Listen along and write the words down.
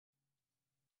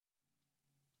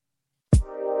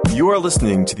You are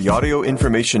listening to the Audio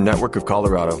Information Network of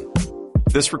Colorado.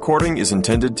 This recording is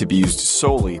intended to be used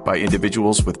solely by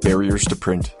individuals with barriers to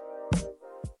print.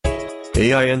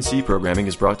 AINC programming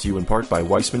is brought to you in part by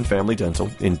Weissman Family Dental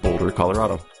in Boulder,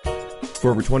 Colorado.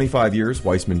 For over 25 years,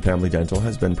 Weissman Family Dental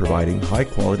has been providing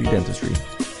high-quality dentistry.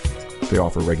 They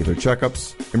offer regular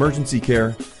checkups, emergency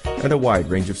care, and a wide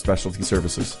range of specialty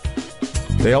services.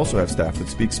 They also have staff that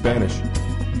speak Spanish.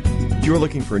 If you are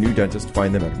looking for a new dentist,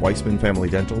 find them at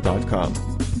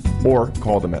weissmanfamilydental.com or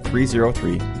call them at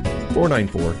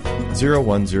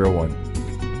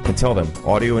 303-494-0101 and tell them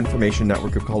Audio Information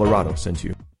Network of Colorado sent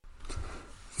you.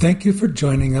 Thank you for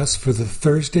joining us for the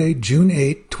Thursday, June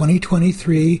 8,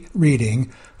 2023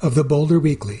 reading of the Boulder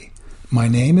Weekly. My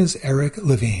name is Eric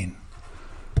Levine.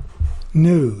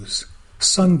 News: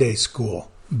 Sunday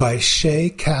School by Shay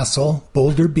Castle,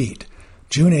 Boulder Beat,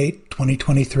 June 8,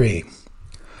 2023.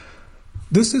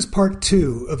 This is part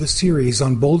 2 of a series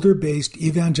on Boulder-based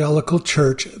evangelical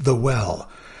church The Well.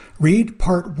 Read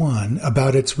part 1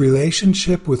 about its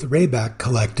relationship with Rayback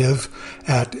Collective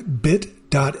at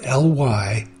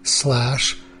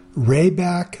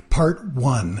bit.ly/Rayback Part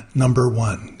 1, number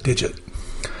 1 digit.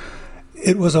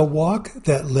 It was a walk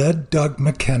that led Doug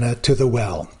McKenna to The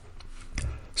Well.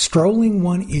 Strolling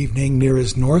one evening near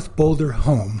his North Boulder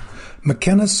home,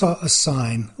 McKenna saw a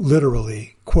sign,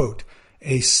 literally, quote,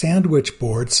 a sandwich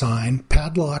board sign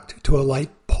padlocked to a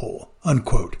light pole,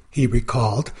 unquote, he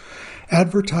recalled,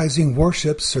 advertising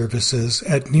worship services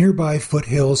at nearby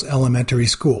Foothills Elementary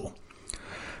School.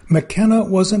 McKenna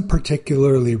wasn't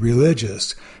particularly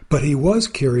religious, but he was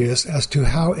curious as to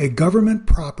how a government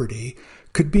property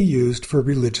could be used for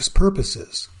religious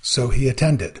purposes, so he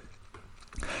attended.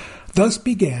 Thus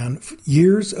began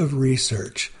years of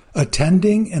research,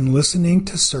 attending and listening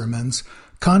to sermons,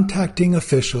 contacting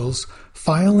officials,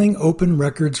 filing open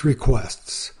records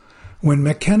requests. When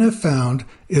McKenna found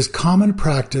is common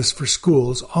practice for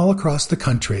schools all across the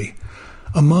country,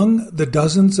 among the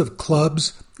dozens of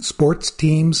clubs, sports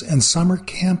teams, and summer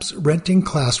camps renting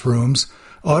classrooms,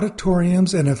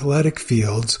 auditoriums, and athletic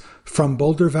fields from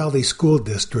Boulder Valley School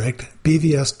District,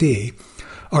 BVSD,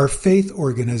 are faith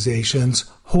organizations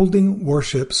holding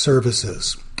worship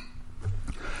services.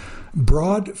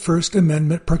 Broad First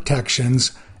Amendment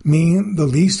protections mean the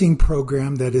leasing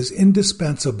program that is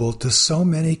indispensable to so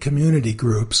many community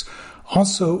groups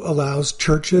also allows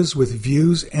churches with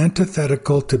views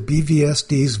antithetical to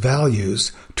BVSD's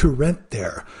values to rent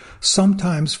there,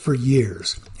 sometimes for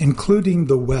years, including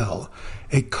The Well,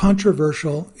 a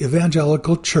controversial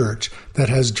evangelical church that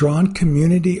has drawn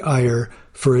community ire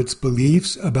for its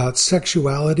beliefs about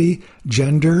sexuality,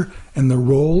 gender, and the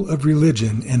role of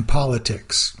religion in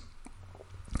politics.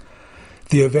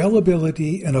 The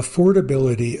availability and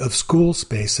affordability of school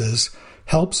spaces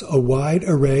helps a wide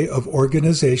array of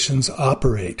organizations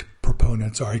operate,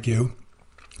 proponents argue,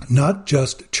 not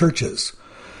just churches.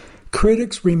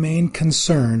 Critics remain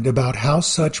concerned about how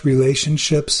such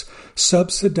relationships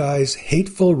subsidize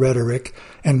hateful rhetoric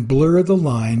and blur the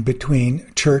line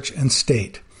between church and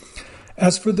state.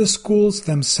 As for the schools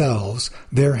themselves,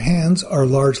 their hands are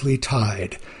largely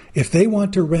tied. If they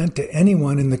want to rent to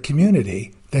anyone in the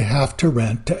community, they have to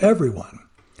rent to everyone.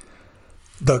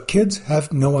 The kids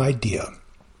have no idea.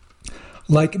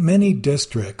 Like many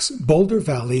districts, Boulder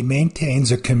Valley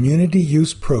maintains a community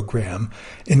use program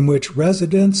in which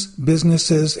residents,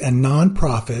 businesses, and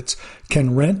nonprofits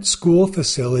can rent school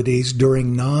facilities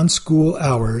during non-school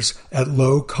hours at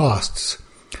low costs.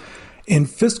 In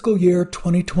fiscal year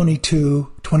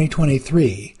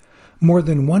 2022-2023, more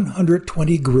than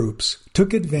 120 groups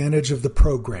took advantage of the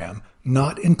program,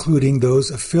 not including those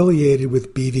affiliated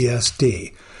with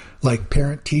BVSD, like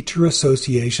parent-teacher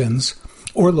associations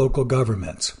or local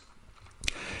governments.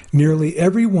 Nearly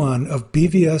every one of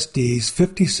BVSD's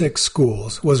 56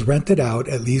 schools was rented out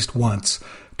at least once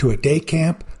to a day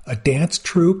camp, a dance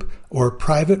troupe, or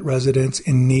private residents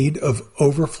in need of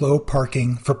overflow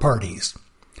parking for parties.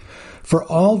 For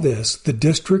all this, the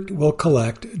district will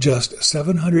collect just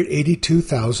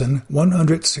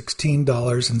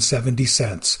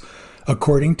 $782,116.70,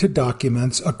 according to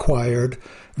documents acquired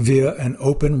via an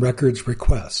open records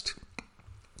request.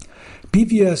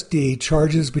 BVSD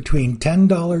charges between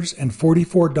 $10 and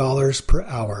 $44 per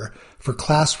hour for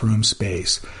classroom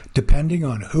space, depending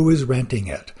on who is renting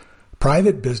it.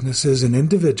 Private businesses and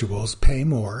individuals pay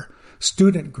more,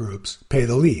 student groups pay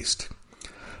the least.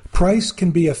 Price can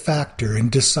be a factor in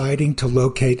deciding to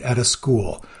locate at a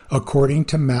school, according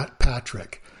to Matt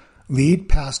Patrick, lead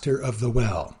pastor of The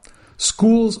Well.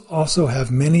 Schools also have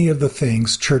many of the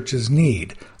things churches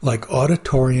need, like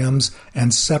auditoriums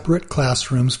and separate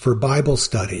classrooms for Bible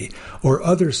study or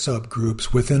other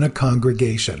subgroups within a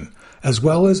congregation, as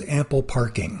well as ample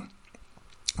parking.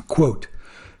 Quote,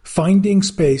 "Finding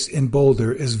space in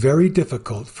Boulder is very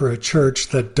difficult for a church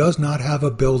that does not have a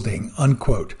building,"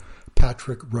 unquote,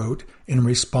 Patrick wrote in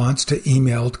response to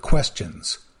emailed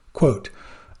questions. Quote,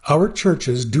 "Our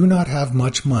churches do not have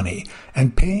much money,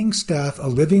 and paying staff a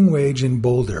living wage in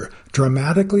Boulder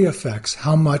dramatically affects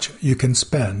how much you can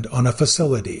spend on a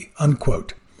facility,"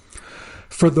 unquote.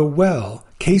 For the Well,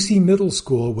 Casey Middle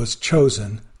School was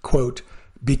chosen, quote,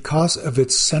 "because of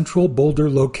its central Boulder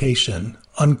location,"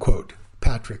 unquote,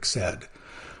 Patrick said.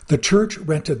 The church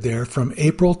rented there from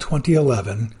April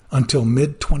 2011 until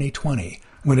mid-2020,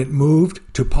 when it moved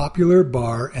to popular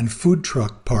bar and food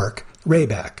truck park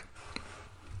Rayback.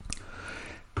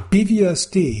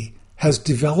 BVSD has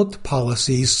developed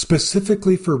policies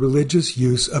specifically for religious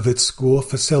use of its school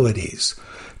facilities.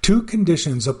 Two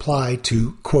conditions apply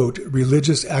to, quote,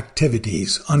 "religious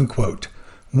activities," unquote.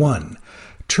 1.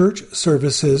 Church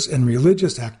services and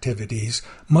religious activities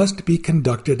must be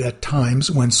conducted at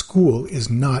times when school is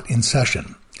not in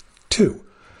session. 2.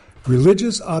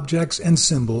 Religious objects and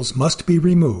symbols must be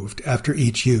removed after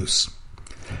each use.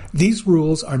 These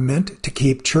rules are meant to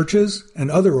keep churches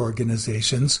and other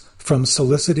organizations from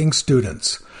soliciting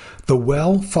students. The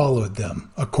Well followed them,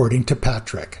 according to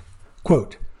Patrick.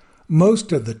 Quote,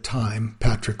 "Most of the time,"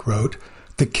 Patrick wrote,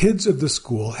 "the kids of the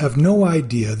school have no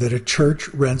idea that a church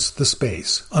rents the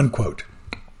space," unquote.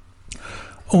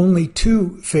 Only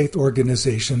 2 faith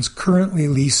organizations currently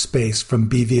lease space from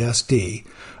BVSD,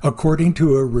 according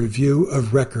to a review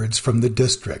of records from the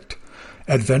district.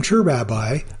 Adventure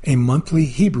Rabbi, a monthly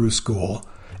Hebrew school,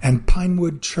 and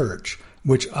Pinewood Church,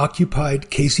 which occupied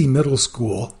Casey Middle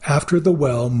School after the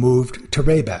Well moved to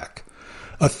Rayback.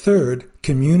 A third,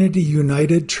 Community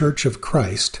United Church of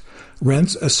Christ,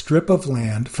 rents a strip of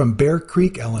land from Bear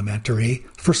Creek Elementary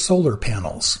for solar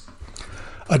panels.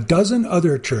 A dozen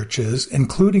other churches,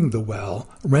 including the Well,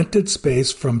 rented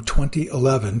space from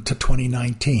 2011 to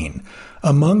 2019,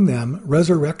 among them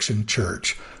Resurrection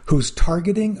Church, whose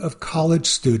targeting of college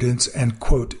students and,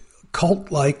 quote,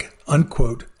 "cult-like,"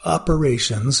 unquote,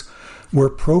 operations were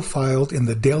profiled in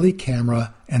the Daily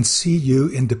Camera and CU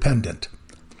Independent.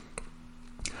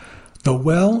 The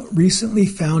Well recently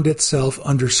found itself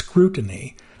under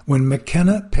scrutiny when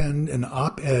McKenna penned an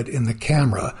op-ed in the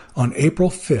Camera on April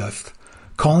 5th,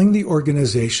 calling the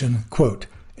organization, quote,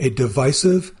 "a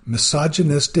divisive,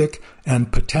 misogynistic,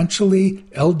 and potentially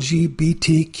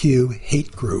LGBTQ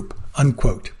hate group,"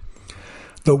 unquote.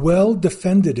 The Well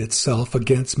defended itself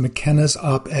against McKenna's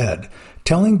op-ed,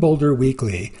 telling Boulder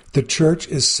Weekly the church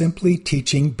is simply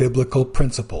teaching biblical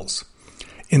principles.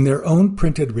 In their own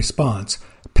printed response,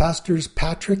 Pastors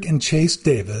Patrick and Chase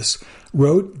Davis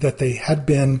wrote that they had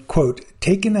been, quote,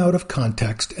 "taken out of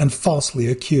context and falsely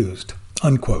accused,"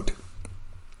 unquote.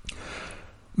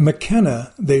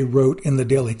 McKenna, they wrote in the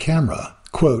Daily Camera,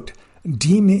 quote,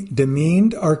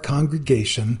 "demeaned our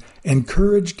congregation,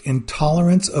 encouraged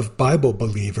intolerance of Bible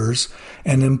believers,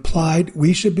 and implied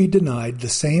we should be denied the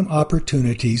same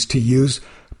opportunities to use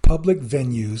public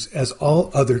venues as all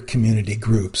other community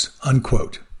groups,"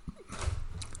 unquote.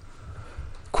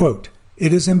 Quote,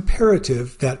 "It is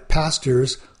imperative that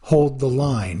pastors hold the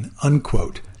line,"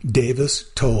 unquote, Davis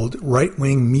told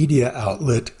right-wing media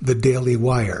outlet The Daily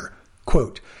Wire,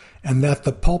 quote, "and that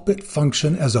the pulpit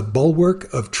function as a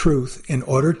bulwark of truth in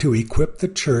order to equip the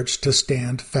church to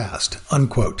stand fast,"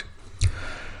 unquote.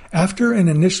 After an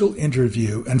initial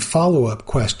interview and follow-up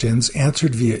questions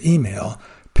answered via email,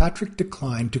 Patrick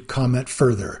declined to comment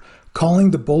further,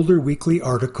 calling the Boulder Weekly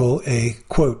article a,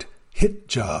 quote, "hit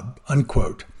job,"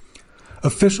 unquote.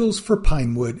 Officials for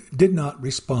Pinewood did not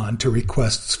respond to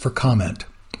requests for comment.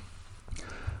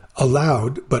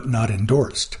 Allowed but not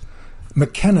endorsed.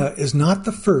 McKenna is not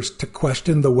the first to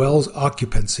question the Well's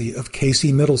occupancy of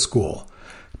Casey Middle School.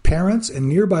 Parents and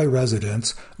nearby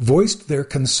residents voiced their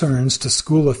concerns to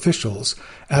school officials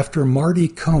after Marty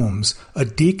Combs, a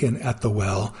deacon at the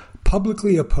Well,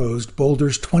 publicly opposed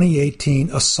Boulder's 2018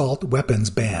 assault weapons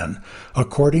ban,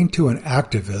 according to an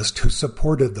activist who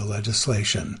supported the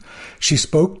legislation. She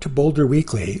spoke to Boulder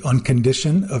Weekly on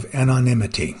condition of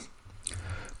anonymity.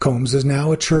 Combs is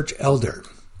now a church elder.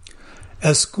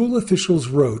 As school officials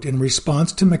wrote in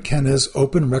response to McKenna's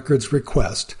open records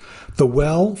request, the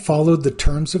Well followed the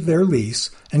terms of their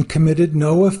lease and committed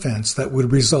no offense that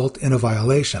would result in a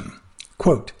violation.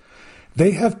 Quote,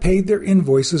 "They have paid their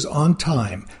invoices on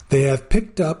time, they have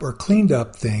picked up or cleaned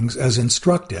up things as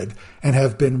instructed, and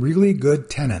have been really good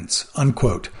tenants,"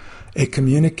 unquote, a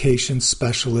communications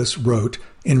specialist, wrote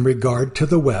in regard to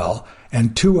the well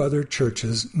and 2 other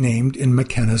churches named in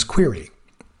McKenna's query.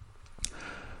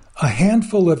 A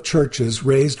handful of churches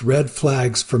raised red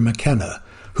flags for McKenna,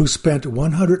 who spent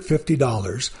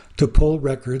 $150 to pull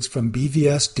records from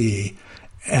BVSD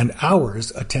and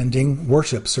hours attending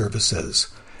worship services.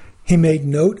 He made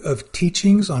note of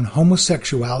teachings on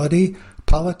homosexuality,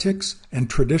 politics, and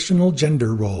traditional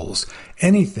gender roles,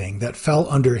 anything that fell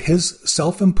under his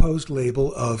self-imposed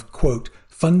label of, quote,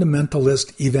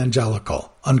 fundamentalist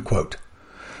evangelical, unquote.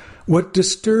 What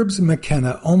disturbs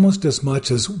McKenna almost as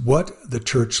much as what the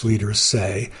church leaders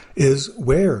say is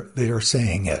where they are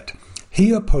saying it.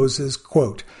 He opposes,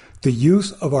 quote, the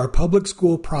use of our public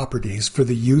school properties for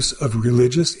the use of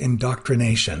religious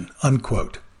indoctrination,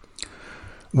 unquote.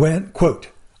 When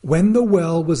the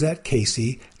well was at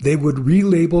Casey, they would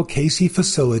relabel Casey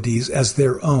facilities as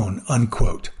their own,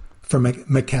 unquote,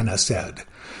 McKenna said.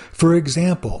 For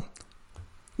example,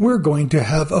 we're going to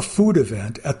have a food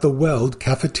event at the Weld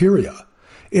cafeteria.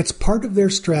 It's part of their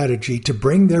strategy to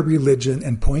bring their religion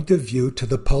and point of view to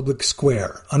the public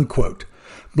square, unquote,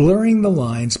 blurring the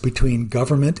lines between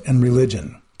government and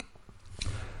religion.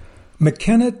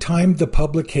 McKenna timed the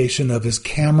publication of his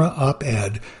camera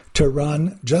op-ed to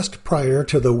run just prior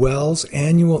to the Wells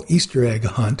annual Easter egg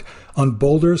hunt on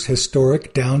Boulder's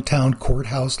historic downtown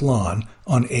courthouse lawn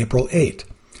on April 8.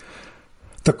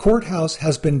 The courthouse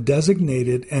has been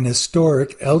designated an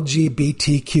historic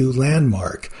LGBTQ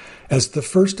landmark as the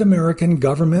first American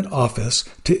government office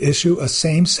to issue a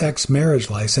same-sex marriage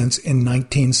license in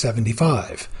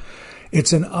 1975.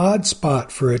 It's an odd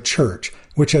spot for a church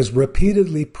which has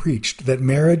repeatedly preached that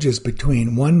marriage is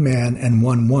between one man and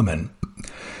one woman.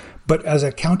 But as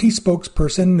a county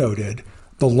spokesperson noted,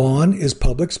 the lawn is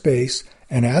public space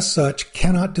and as such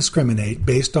cannot discriminate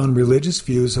based on religious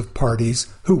views of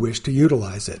parties who wish to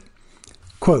utilize it.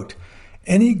 Quote,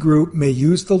 any group may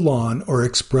use the lawn or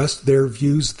express their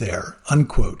views there,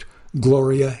 unquote,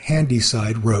 Gloria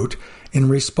Handyside wrote in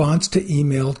response to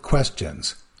emailed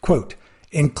questions. Quote,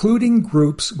 including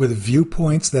groups with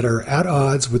viewpoints that are at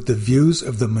odds with the views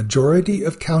of the majority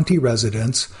of county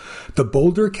residents, the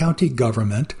Boulder County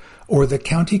government, or the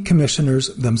county commissioners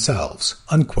themselves,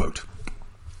 unquote.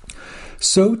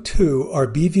 So too are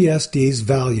BVSD's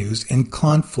values in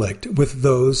conflict with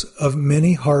those of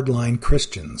many hardline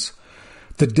Christians.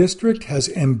 The district has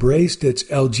embraced its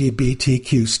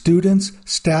LGBTQ students,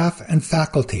 staff, and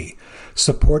faculty,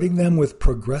 supporting them with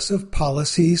progressive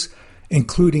policies,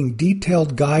 including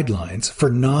detailed guidelines for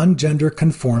non-gender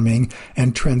conforming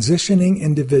and transitioning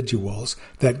individuals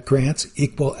that grants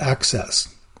equal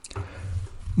access.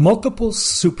 Multiple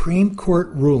Supreme Court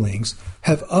rulings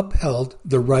have upheld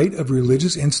the right of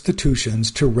religious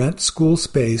institutions to rent school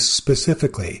space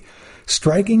specifically,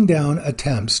 striking down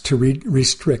attempts to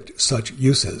restrict such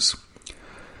uses.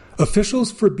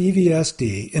 Officials for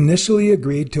BVSD initially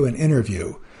agreed to an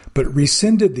interview, but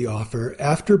rescinded the offer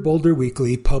after Boulder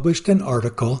Weekly published an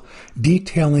article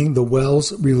detailing the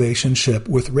Wells' relationship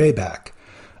with Rayback.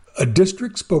 A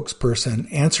district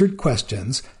spokesperson answered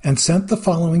questions and sent the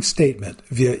following statement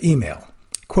via email.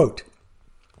 Quote,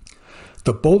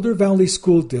 the Boulder Valley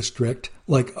School District,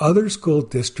 like other school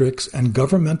districts and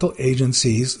governmental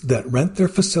agencies that rent their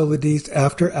facilities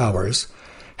after hours,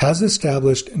 has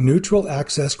established neutral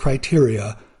access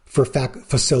criteria for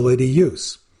facility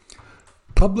use.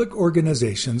 Public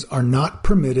organizations are not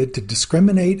permitted to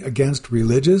discriminate against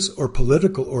religious or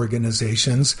political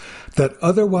organizations that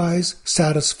otherwise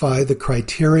satisfy the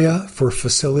criteria for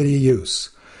facility use.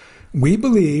 We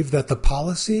believe that the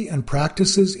policy and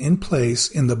practices in place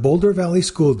in the Boulder Valley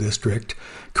School District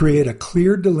create a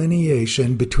clear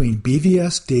delineation between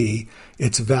BVSD,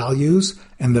 its values,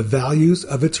 and the values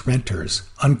of its renters,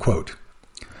 unquote.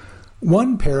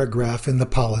 One paragraph in the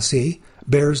policy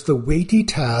bears the weighty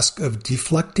task of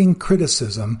deflecting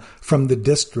criticism from the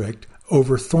district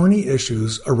over thorny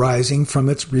issues arising from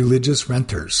its religious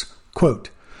renters.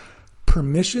 Quote,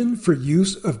 permission for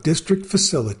use of district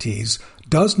facilities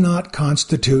does not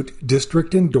constitute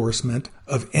district endorsement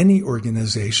of any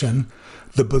organization,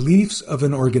 the beliefs of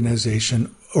an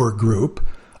organization or group,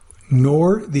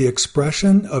 nor the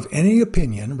expression of any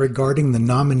opinion regarding the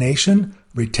nomination,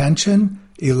 retention,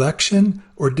 election,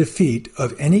 or defeat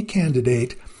of any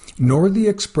candidate, nor the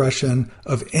expression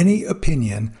of any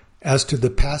opinion as to the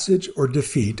passage or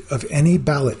defeat of any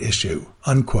ballot issue,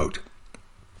 unquote.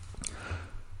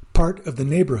 Part of the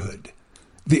neighborhood.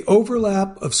 The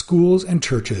overlap of schools and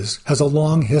churches has a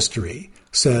long history,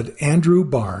 said Andrew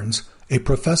Barnes, a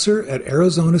professor at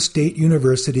Arizona State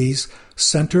University's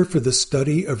Center for the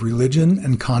Study of Religion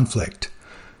and Conflict.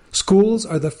 Schools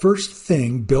are the first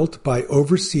thing built by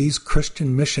overseas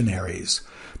Christian missionaries.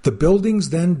 The buildings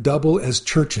then double as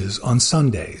churches on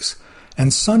Sundays.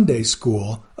 And Sunday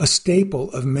school, a staple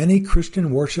of many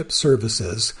Christian worship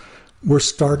services, were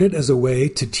started as a way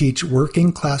to teach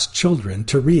working-class children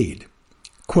to read.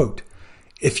 Quote,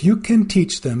 "If you can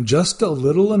teach them just a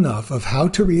little enough of how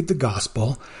to read the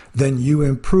gospel, then you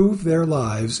improve their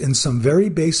lives in some very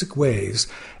basic ways,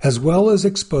 as well as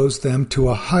expose them to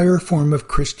a higher form of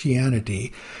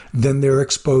Christianity than they're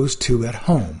exposed to at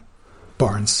home,"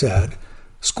 Barnes said.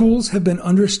 Schools have been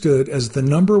understood as the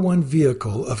number one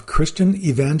vehicle of Christian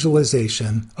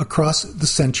evangelization across the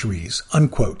centuries,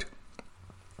 unquote.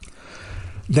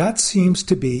 That seems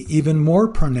to be even more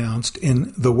pronounced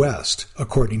in the West,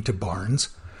 according to Barnes.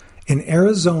 In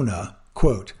Arizona,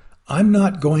 quote, "I'm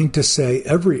not going to say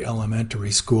every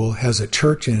elementary school has a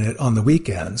church in it on the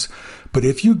weekends, but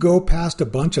if you go past a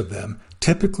bunch of them,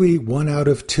 typically 1 out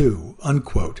of 2,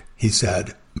 unquote, he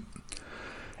said.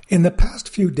 In the past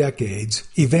few decades,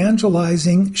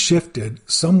 evangelizing shifted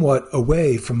somewhat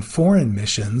away from foreign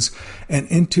missions and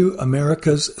into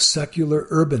America's secular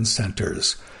urban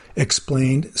centers,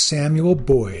 explained Samuel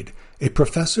Boyd, a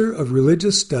professor of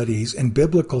religious studies and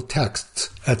biblical texts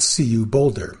at CU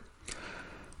Boulder.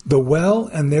 The Well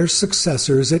and their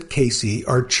successors at Casey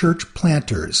are church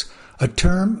planters, a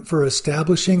term for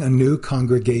establishing a new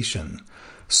congregation.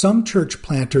 Some church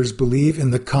planters believe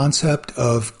in the concept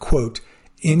of, quote,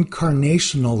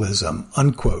 incarnationalism,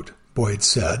 unquote, Boyd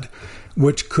said,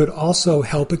 which could also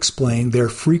help explain their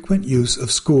frequent use of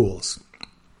schools.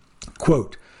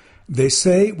 Quote, "They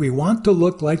say we want to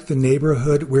look like the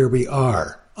neighborhood where we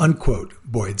are," unquote,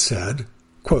 Boyd said.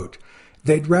 Quote,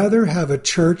 "They'd rather have a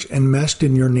church enmeshed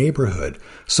in your neighborhood,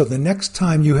 so the next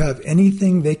time you have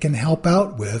anything they can help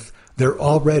out with, they're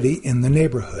already in the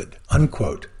neighborhood,"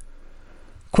 unquote.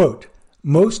 Quote,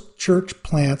 "Most church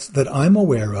plants that I'm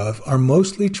aware of are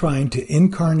mostly trying to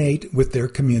incarnate with their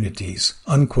communities,"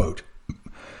 unquote.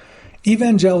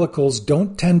 Evangelicals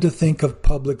don't tend to think of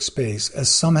public space as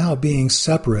somehow being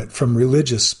separate from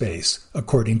religious space,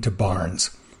 according to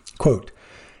Barnes. Quote,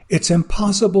 "It's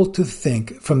impossible to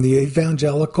think from the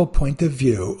evangelical point of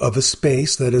view of a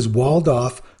space that is walled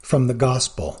off from the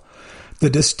gospel.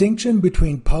 The distinction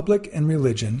between public and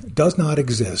religion does not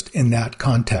exist in that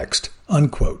context,"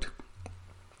 unquote.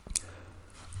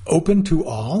 Open to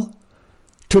all?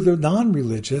 To the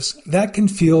non-religious, that can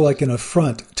feel like an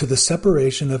affront to the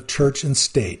separation of church and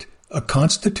state, a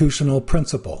constitutional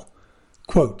principle.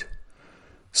 Quote,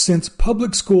 "Since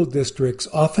public school districts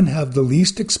often have the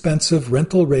least expensive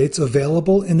rental rates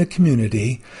available in a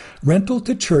community, rental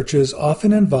to churches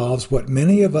often involves what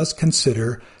many of us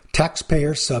consider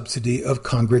taxpayer subsidy of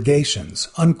congregations,"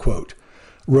 unquote,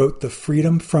 wrote the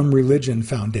Freedom from Religion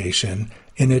Foundation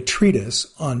in a treatise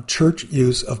on church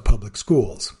use of public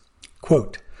schools.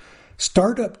 Quote,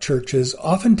 "Startup churches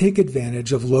often take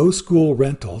advantage of low school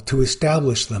rental to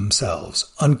establish themselves,"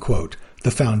 unquote, the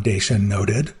foundation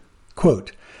noted.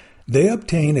 Quote, "They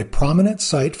obtain a prominent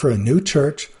site for a new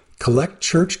church, collect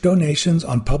church donations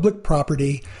on public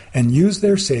property, and use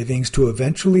their savings to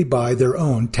eventually buy their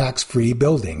own tax-free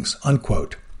buildings,"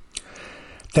 unquote.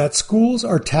 That schools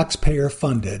are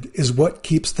taxpayer-funded is what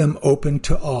keeps them open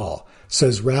to all,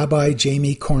 says Rabbi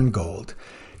Jamie Korngold.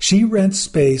 She rents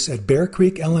space at Bear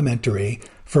Creek Elementary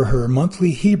for her monthly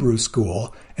Hebrew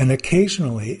school and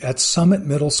occasionally at Summit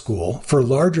Middle School for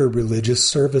larger religious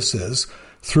services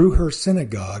through her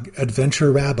synagogue,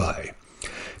 Adventure Rabbi.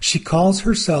 She calls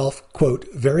herself, quote,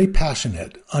 "very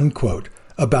passionate," unquote,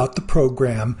 about the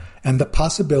program and the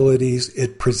possibilities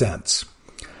it presents.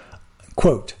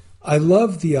 Quote, "I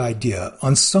love the idea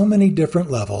on so many different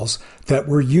levels that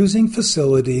we're using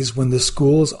facilities when the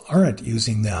schools aren't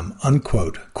using them,"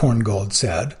 unquote, Korngold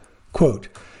said. Quote,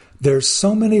 "There's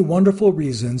so many wonderful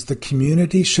reasons the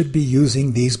community should be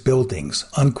using these buildings,"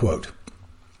 unquote.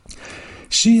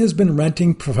 She has been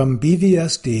renting from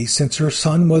BVSD since her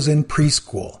son was in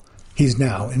preschool. He's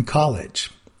now in college.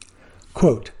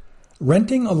 Quote,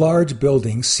 "Renting a large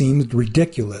building seemed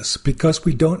ridiculous because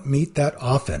we don't meet that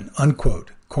often,"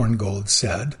 unquote, Korngold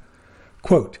said.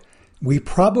 Quote, "We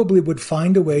probably would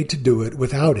find a way to do it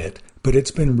without it, but it's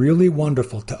been really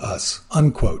wonderful to us,"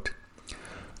 unquote.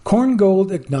 Korngold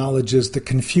acknowledges the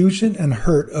confusion and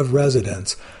hurt of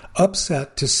residents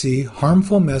upset to see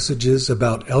harmful messages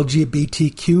about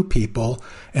LGBTQ people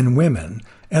and women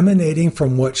emanating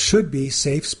from what should be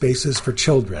safe spaces for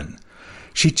children.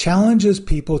 She challenges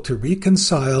people to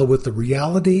reconcile with the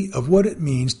reality of what it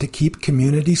means to keep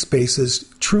community spaces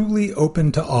truly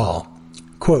open to all.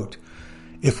 Quote,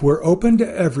 "If we're open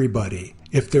to everybody,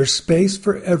 if there's space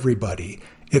for everybody,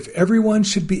 If everyone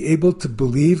should be able to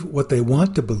believe what they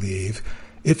want to believe,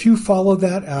 if you follow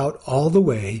that out all the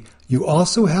way, you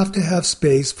also have to have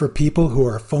space for people who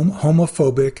are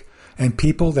homophobic and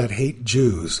people that hate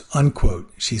Jews,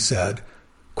 unquote, she said.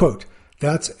 Quote,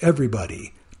 that's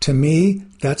everybody. To me,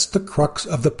 that's the crux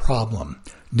of the problem.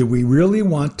 Do we really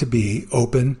want to be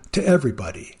open to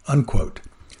everybody, unquote.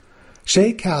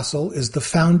 Shay Castle is the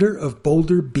founder of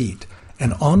Boulder Beat,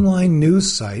 an online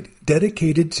news site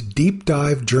dedicated to deep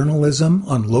dive journalism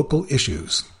on local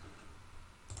issues.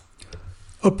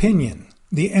 Opinion: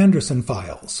 The Anderson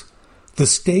Files. The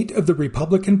State of the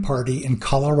Republican Party in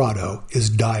Colorado is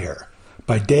Dire,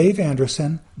 by Dave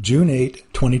Anderson, June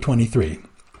 8, 2023.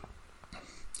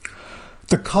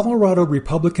 The Colorado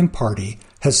Republican Party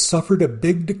has suffered a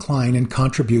big decline in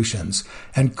contributions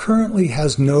and currently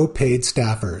has no paid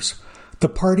staffers. The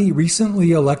party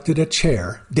recently elected a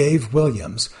chair, Dave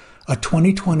Williams, a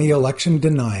 2020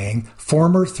 election-denying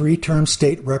former three-term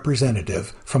state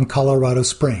representative from Colorado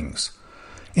Springs.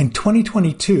 In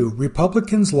 2022,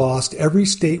 Republicans lost every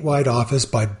statewide office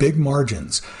by big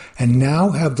margins and now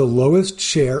have the lowest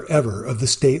share ever of the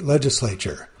state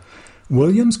legislature.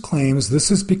 Williams claims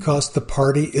this is because the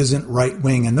party isn't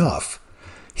right-wing enough.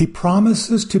 He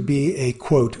promises to be a,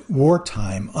 quote,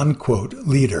 wartime, unquote,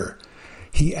 leader.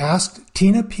 He asked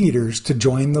Tina Peters to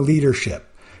join the leadership.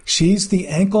 She's the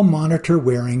ankle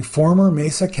monitor-wearing former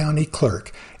Mesa County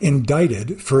clerk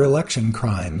indicted for election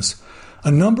crimes.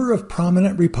 A number of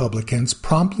prominent Republicans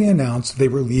promptly announced they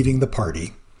were leaving the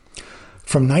party.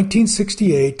 From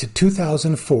 1968 to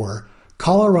 2004,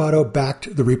 Colorado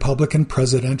backed the Republican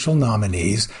presidential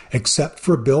nominees except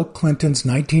for Bill Clinton's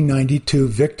 1992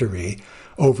 victory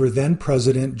over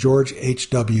then-President George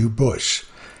H.W. Bush.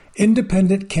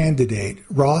 Independent candidate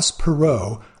Ross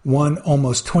Perot won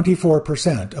almost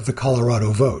 24% of the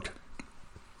Colorado vote.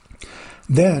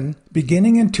 Then,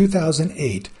 beginning in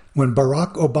 2008, when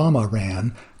Barack Obama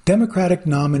ran, Democratic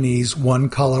nominees won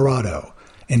Colorado.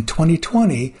 In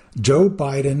 2020, Joe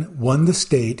Biden won the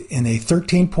state in a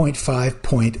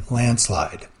 13.5-point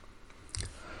landslide.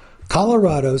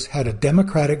 Colorado's had a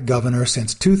Democratic governor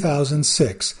since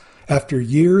 2006 after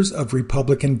years of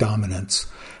Republican dominance.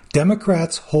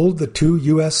 Democrats hold the 2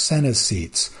 U.S. Senate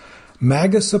seats.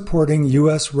 MAGA-supporting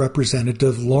U.S.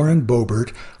 Representative Lauren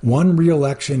Boebert won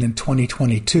re-election in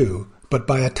 2022, but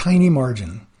by a tiny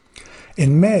margin.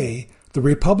 In May, the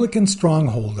Republican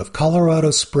stronghold of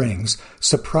Colorado Springs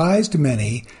surprised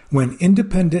many when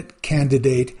independent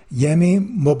candidate Yemi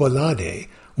Mobolade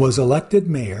was elected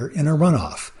mayor in a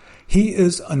runoff. He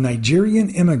is a Nigerian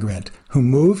immigrant who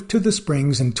moved to the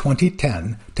Springs in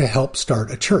 2010 to help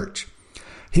start a church.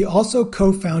 He also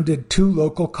co-founded 2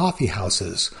 local coffee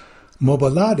houses.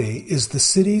 Mobolade is the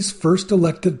city's first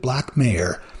elected black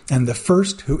mayor and the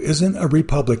first who isn't a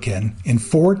Republican in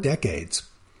 4 decades.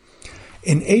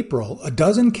 In April, a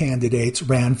dozen candidates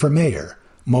ran for mayor.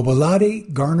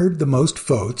 Mobolade garnered the most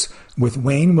votes, with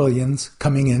Wayne Williams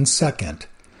coming in second.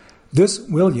 This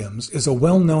Williams is a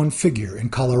well-known figure in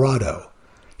Colorado.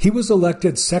 He was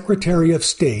elected Secretary of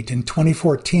State in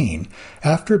 2014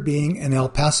 after being an El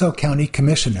Paso County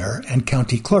Commissioner and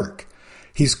County Clerk.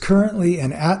 He's currently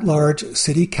an at-large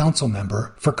city council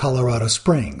member for Colorado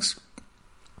Springs.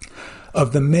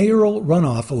 Of the mayoral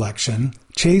runoff election,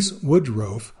 Chase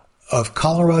Woodruff of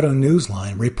Colorado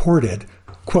Newsline reported,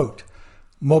 quote,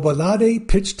 Mobolade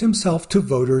pitched himself to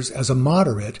voters as a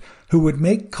moderate who would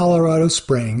make Colorado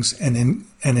Springs an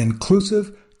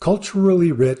inclusive,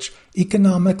 culturally rich,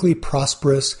 economically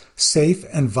prosperous, safe,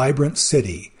 and vibrant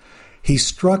city. He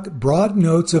struck broad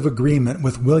notes of agreement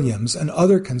with Williams and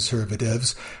other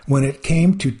conservatives when it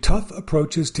came to tough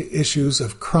approaches to issues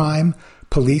of crime,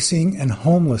 policing, and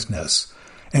homelessness,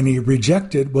 and he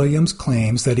rejected Williams'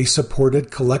 claims that he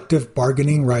supported collective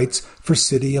bargaining rights for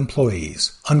city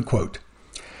employees, unquote.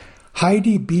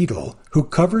 Heidi Beadle, who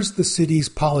covers the city's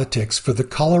politics for the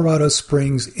Colorado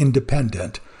Springs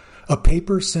Independent, a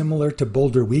paper similar to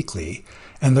Boulder Weekly,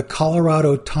 and the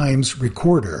Colorado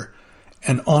Times-Recorder,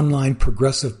 an online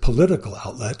progressive political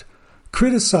outlet,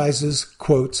 criticizes,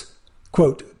 quote,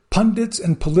 pundits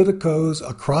and politicos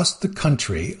across the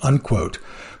country, unquote,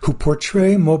 who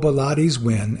portray Mobolade's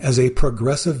win as a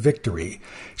progressive victory.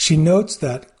 She notes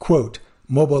that, quote,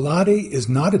 Mobolade is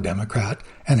not a Democrat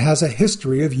and has a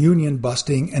history of union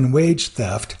busting and wage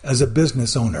theft as a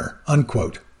business owner,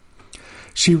 unquote.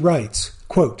 She writes,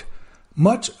 quote,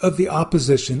 much of the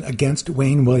opposition against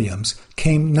Wayne Williams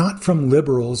came not from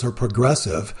liberals or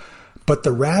progressive, but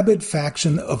the rabid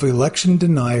faction of election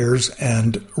deniers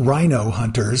and rhino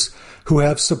hunters who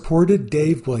have supported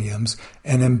Dave Williams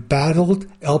and embattled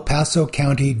El Paso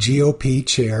County GOP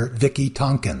Chair Vicki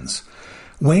Tompkins.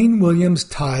 Wayne Williams'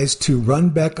 ties to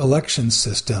Runbeck election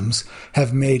systems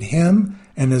have made him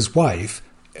and his wife,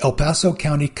 El Paso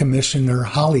County Commissioner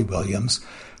Holly Williams,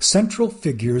 central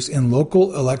figures in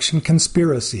local election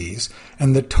conspiracies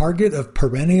and the target of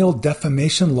perennial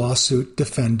defamation lawsuit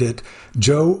defendant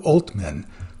Joe Oltmann,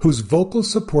 whose vocal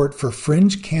support for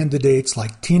fringe candidates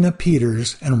like Tina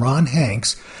Peters and Ron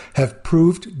Hanks have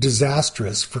proved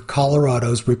disastrous for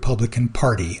Colorado's Republican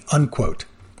Party, unquote.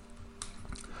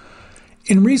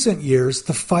 In recent years,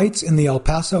 the fights in the El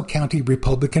Paso County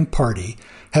Republican Party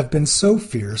have been so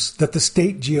fierce that the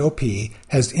state GOP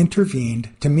has intervened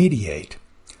to mediate.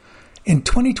 In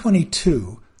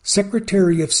 2022,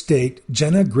 Secretary of State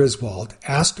Jenna Griswold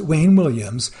asked Wayne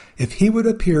Williams if he would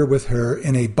appear with her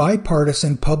in a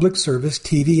bipartisan public service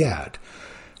TV ad.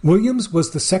 Williams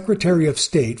was the Secretary of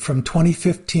State from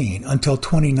 2015 until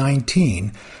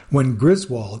 2019, when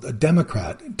Griswold, a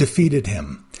Democrat, defeated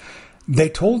him. They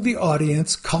told the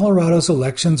audience Colorado's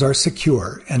elections are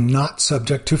secure and not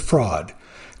subject to fraud.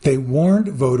 They warned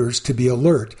voters to be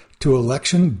alert to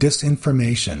election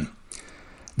disinformation.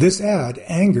 This ad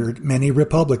angered many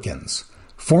Republicans.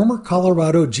 Former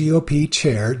Colorado GOP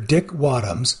Chair Dick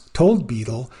Wadhams told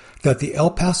Beadle that the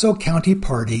El Paso County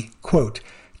Party, quote,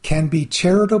 can be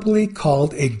charitably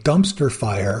called a dumpster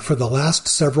fire for the last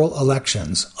several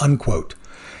elections, unquote.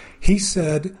 He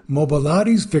said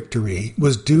Moboladi's victory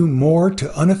was due more to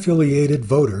unaffiliated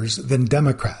voters than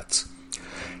Democrats.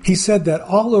 He said that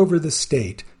all over the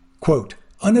state, quote,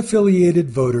 unaffiliated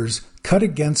voters cut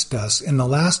against us in the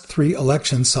last 3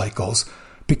 election cycles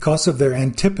because of their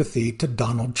antipathy to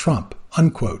Donald Trump,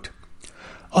 unquote.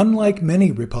 Unlike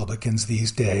many Republicans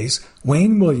these days,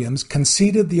 Wayne Williams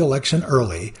conceded the election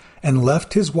early and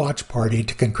left his watch party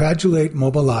to congratulate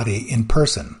Moboladi in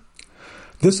person.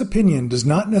 This opinion does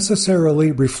not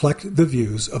necessarily reflect the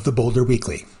views of the Boulder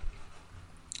Weekly.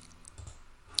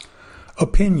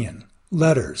 Opinion.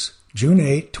 Letters. June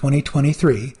 8,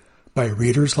 2023, by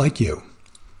readers like you.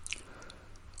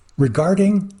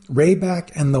 Regarding Rayback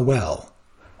and the Well,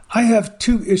 I have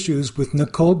 2 issues with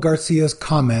Nicole Garcia's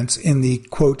comments in the,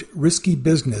 quote, risky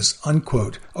business,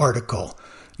 unquote, article,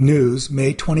 News,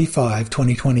 May 25,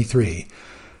 2023.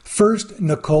 First,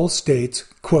 Nicole states,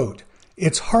 quote,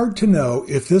 it's hard to know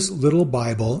if this little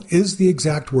Bible is the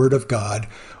exact Word of God,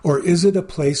 or is it a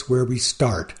place where we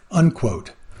start,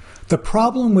 unquote. The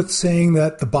problem with saying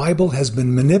that the Bible has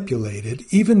been manipulated,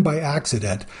 even by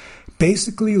accident,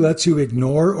 basically lets you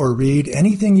ignore or read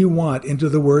anything you want into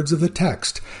the words of the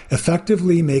text,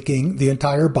 effectively making the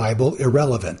entire Bible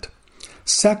irrelevant.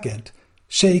 Second,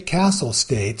 Shay Castle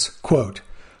states, quote,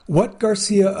 what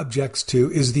Garcia objects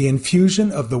to is the infusion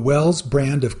of the Wells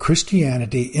brand of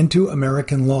Christianity into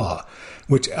American law,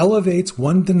 which elevates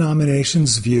one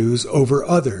denomination's views over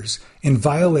others in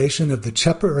violation of the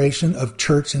separation of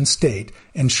church and state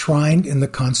enshrined in the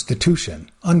Constitution,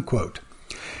 unquote.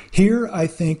 Here, I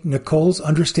think Nicole's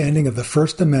understanding of the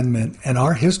First Amendment and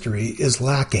our history is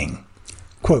lacking.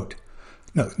 Quote,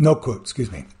 no quote,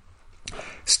 excuse me.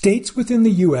 States within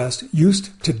the U.S.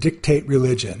 used to dictate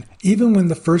religion, even when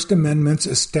the First Amendment's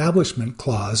Establishment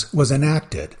Clause was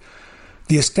enacted.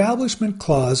 The Establishment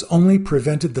Clause only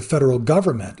prevented the federal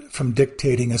government from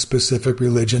dictating a specific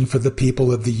religion for the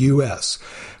people of the U.S.,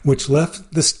 which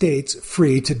left the states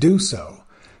free to do so.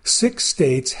 6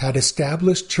 states had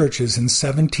established churches in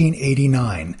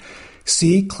 1789.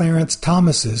 See Clarence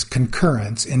Thomas's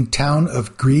concurrence in Town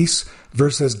of Greece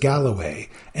versus Galloway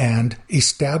and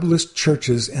Established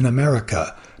Churches in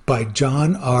America by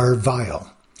John R.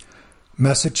 Weil.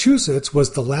 Massachusetts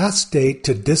was the last state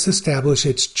to disestablish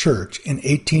its church in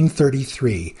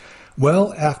 1833,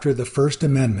 well after the First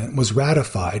Amendment was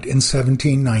ratified in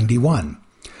 1791.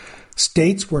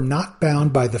 States were not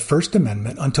bound by the First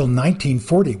Amendment until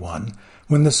 1941,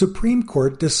 when the Supreme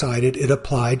Court decided it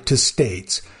applied to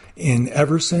states in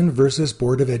Everson versus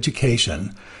Board of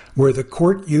Education, where the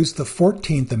court used the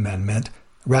 14th Amendment,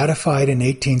 ratified in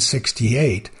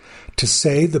 1868, to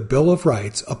say the Bill of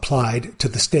Rights applied to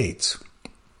the states.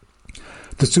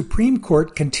 The Supreme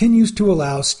Court continues to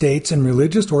allow states and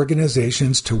religious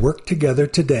organizations to work together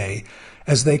today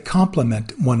as they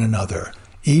complement one another,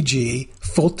 e.g.,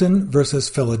 Fulton versus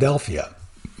Philadelphia.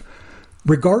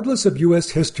 Regardless of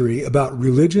U.S. history about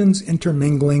religions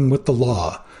intermingling with the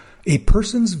law, a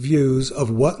person's views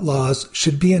of what laws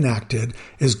should be enacted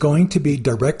is going to be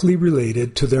directly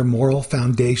related to their moral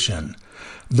foundation.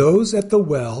 Those at the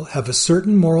well have a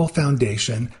certain moral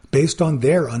foundation based on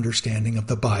their understanding of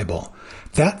the Bible.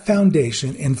 That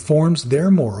foundation informs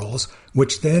their morals,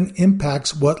 which then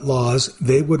impacts what laws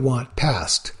they would want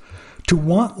passed. To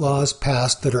want laws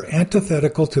passed that are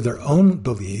antithetical to their own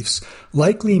beliefs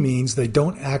likely means they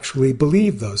don't actually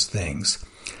believe those things.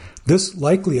 This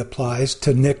likely applies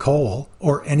to Nicole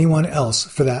or anyone else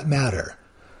for that matter.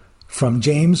 From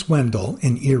James Wendell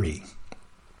in Erie.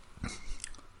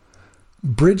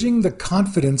 Bridging the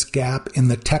confidence gap in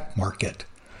the tech market.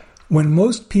 When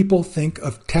most people think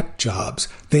of tech jobs,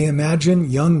 they imagine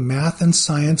young math and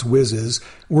science whizzes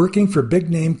working for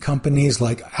big-name companies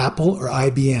like Apple or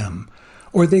IBM.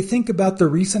 Or they think about the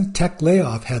recent tech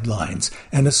layoff headlines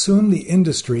and assume the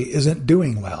industry isn't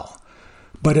doing well.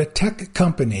 But a tech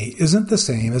company isn't the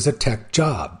same as a tech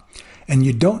job, and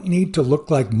you don't need to look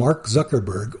like Mark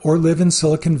Zuckerberg or live in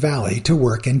Silicon Valley to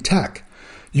work in tech.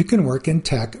 You can work in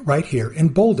tech right here in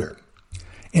Boulder.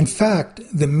 In fact,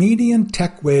 the median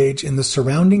tech wage in the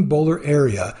surrounding Boulder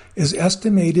area is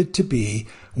estimated to be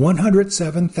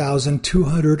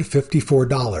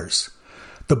 $107,254.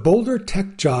 The Boulder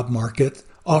tech job market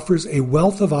offers a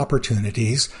wealth of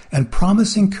opportunities and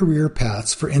promising career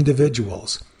paths for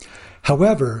individuals.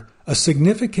 However, a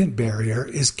significant barrier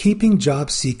is keeping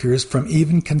job seekers from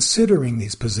even considering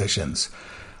these positions.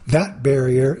 That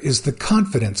barrier is the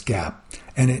confidence gap,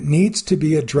 and it needs to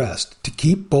be addressed to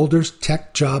keep Boulder's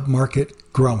tech job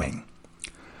market growing.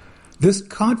 This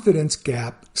confidence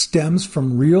gap stems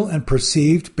from real and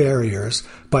perceived barriers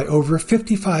by over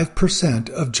 55%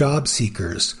 of job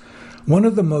seekers. One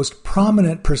of the most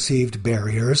prominent perceived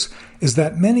barriers is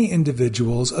that many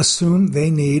individuals assume they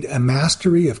need a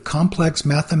mastery of complex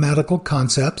mathematical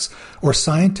concepts or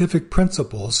scientific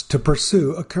principles to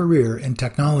pursue a career in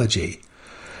technology.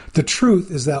 The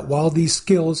truth is that while these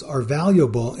skills are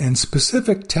valuable in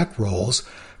specific tech roles,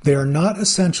 they are not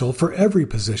essential for every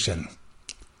position.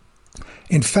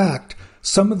 In fact,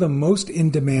 some of the most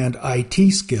in-demand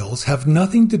IT skills have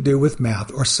nothing to do with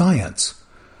math or science.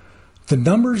 The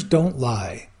numbers don't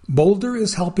lie. Boulder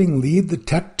is helping lead the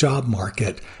tech job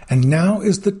market, and now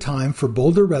is the time for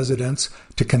Boulder residents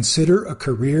to consider a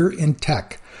career in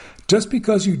tech. Just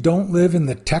because you don't live in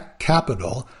the tech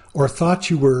capital or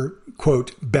thought you were,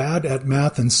 quote, bad at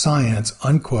math and science,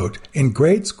 unquote, in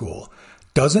grade school,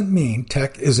 doesn't mean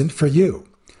tech isn't for you.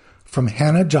 From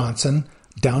Hannah Johnson,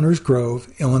 Downers Grove,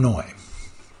 Illinois.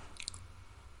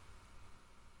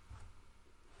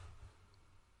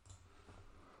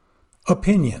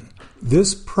 Opinion.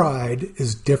 This pride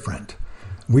is different.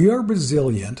 We are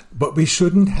resilient, but we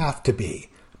shouldn't have to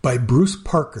be. By Bruce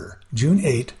Parker, June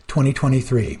 8,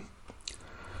 2023.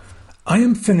 I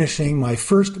am finishing my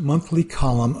first monthly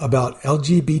column about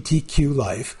LGBTQ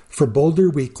life for Boulder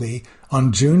Weekly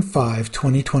on June 5,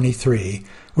 2023,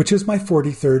 which is my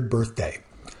 43rd birthday.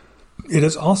 It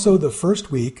is also the first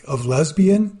week of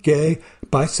lesbian, gay,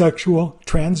 bisexual,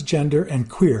 transgender, and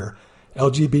queer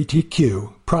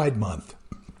LGBTQ Pride Month.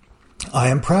 I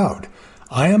am proud.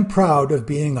 I am proud of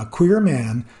being a queer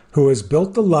man who has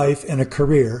built the life and a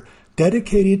career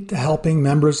dedicated to helping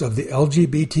members of the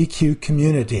LGBTQ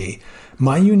community,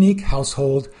 my unique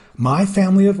household, my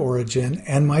family of origin,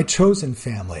 and my chosen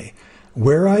family,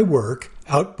 where I work,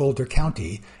 out Boulder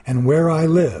County, and where I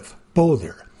live,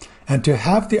 Boulder, and to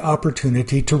have the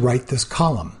opportunity to write this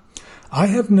column. I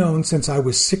have known since I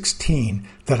was 16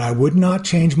 that I would not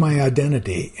change my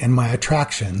identity and my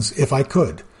attractions if I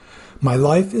could. My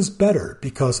life is better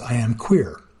because I am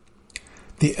queer.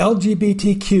 The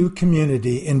LGBTQ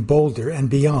community in Boulder and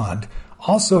beyond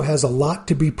also has a lot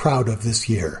to be proud of this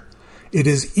year. It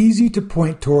is easy to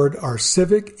point toward our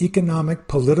civic, economic,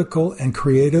 political, and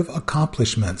creative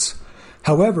accomplishments.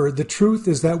 However, the truth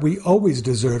is that we always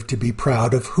deserve to be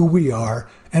proud of who we are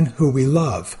and who we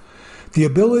love. The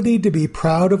ability to be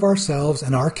proud of ourselves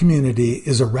and our community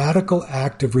is a radical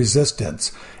act of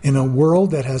resistance in a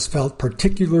world that has felt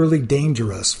particularly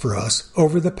dangerous for us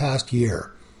over the past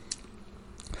year.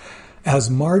 As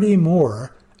Marty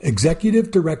Moore,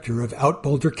 Executive Director of Out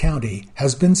Boulder County,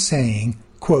 has been saying,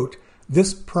 quote,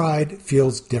 "This pride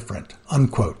feels different,"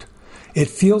 unquote. It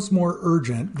feels more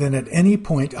urgent than at any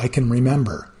point I can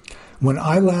remember. When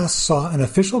I last saw an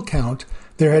official count,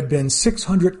 there had been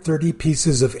 630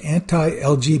 pieces of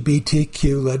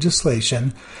anti-LGBTQ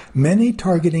legislation, many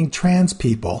targeting trans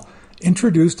people,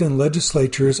 introduced in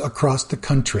legislatures across the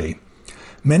country.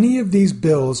 Many of these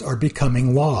bills are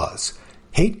becoming laws.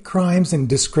 Hate crimes and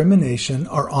discrimination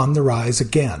are on the rise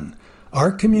again.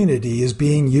 Our community is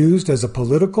being used as a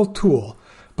political tool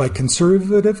by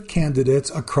conservative candidates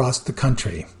across the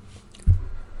country.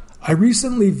 I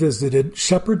recently visited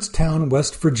Shepherdstown,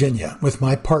 West Virginia with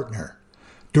my partner.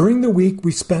 During the week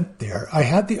we spent there, I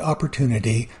had the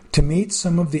opportunity to meet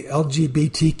some of the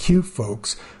LGBTQ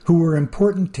folks who were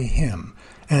important to him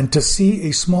and to see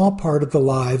a small part of the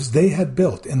lives they had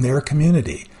built in their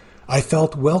community. I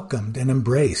felt welcomed and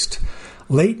embraced.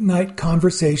 Late-night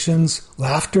conversations,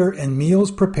 laughter, and meals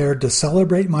prepared to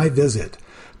celebrate my visit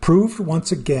proved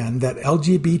once again that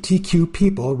LGBTQ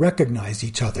people recognize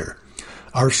each other.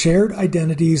 Our shared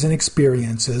identities and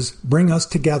experiences bring us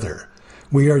together.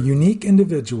 We are unique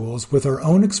individuals with our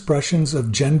own expressions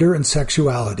of gender and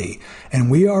sexuality, and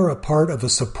we are a part of a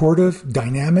supportive,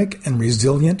 dynamic, and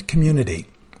resilient community.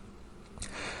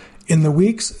 In the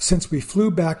weeks since we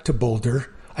flew back to Boulder,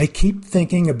 I keep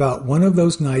thinking about one of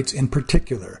those nights in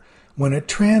particular, when a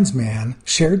trans man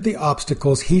shared the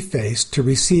obstacles he faced to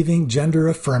receiving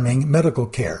gender-affirming medical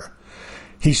care.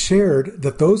 He shared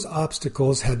that those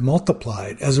obstacles had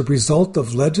multiplied as a result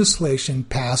of legislation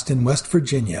passed in West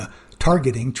Virginia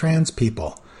targeting trans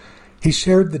people. He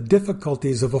shared the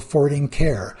difficulties of affording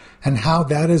care and how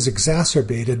that is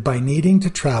exacerbated by needing to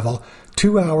travel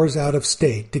 2 hours out of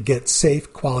state to get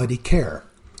safe, quality care.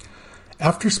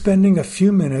 After spending a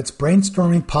few minutes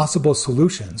brainstorming possible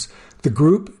solutions, the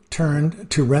group turned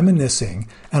to reminiscing,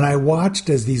 and I watched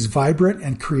as these vibrant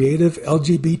and creative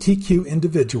LGBTQ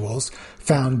individuals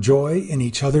found joy in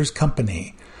each other's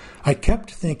company. I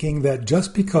kept thinking that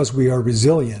just because we are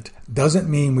resilient doesn't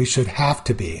mean we should have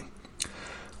to be.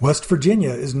 West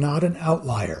Virginia is not an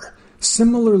outlier.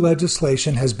 Similar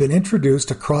legislation has been introduced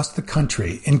across the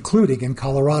country, including in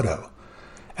Colorado.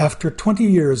 After 20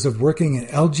 years of working in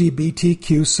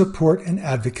LGBTQ support and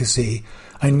advocacy,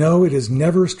 I know it is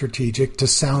never strategic to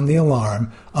sound the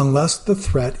alarm unless the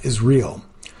threat is real.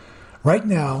 Right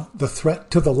now, the threat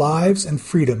to the lives and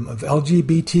freedom of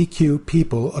LGBTQ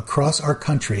people across our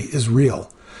country is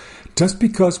real. Just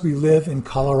because we live in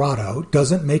Colorado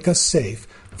doesn't make us safe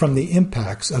from the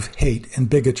impacts of hate and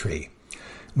bigotry.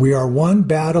 We are one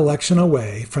bad election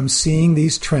away from seeing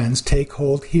these trends take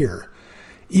hold here.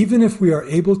 Even if we are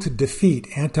able to defeat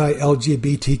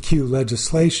anti-LGBTQ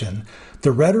legislation,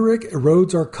 the rhetoric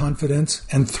erodes our confidence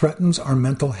and threatens our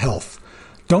mental health.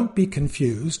 Don't be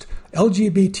confused.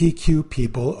 LGBTQ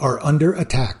people are under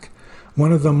attack.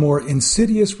 One of the more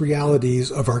insidious realities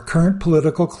of our current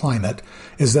political climate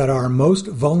is that our most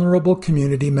vulnerable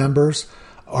community members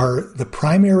are the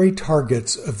primary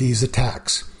targets of these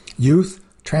attacks: youth,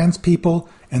 trans people,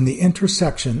 and the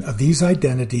intersection of these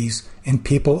identities in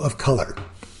people of color.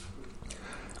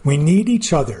 We need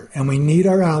each other, and we need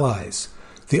our allies.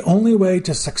 The only way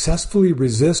to successfully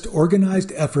resist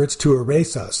organized efforts to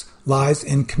erase us lies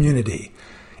in community.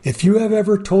 If you have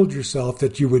ever told yourself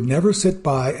that you would never sit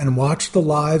by and watch the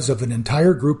lives of an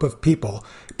entire group of people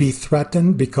be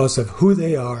threatened because of who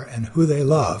they are and who they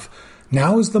love,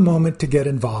 now is the moment to get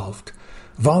involved.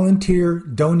 Volunteer,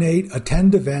 donate,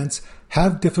 attend events,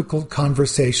 have difficult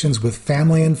conversations with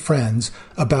family and friends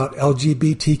about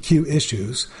LGBTQ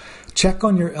issues. Check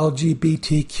on your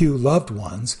LGBTQ loved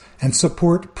ones and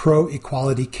support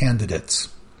pro-equality candidates.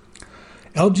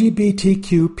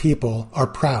 LGBTQ people are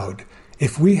proud.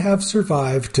 If we have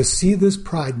survived to see this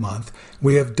Pride Month,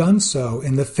 we have done so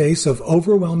in the face of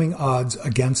overwhelming odds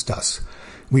against us.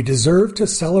 We deserve to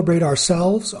celebrate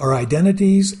ourselves, our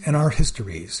identities, and our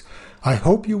histories. I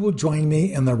hope you will join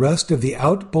me and the rest of the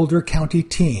Out Boulder County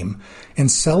team in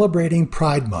celebrating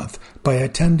Pride Month by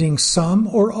attending some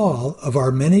or all of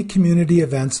our many community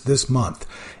events this month,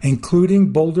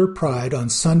 including Boulder Pride on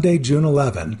Sunday, June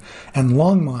 11, and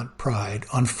Longmont Pride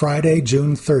on Friday,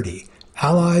 June 30.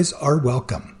 Allies are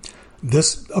welcome.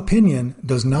 This opinion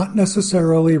does not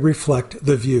necessarily reflect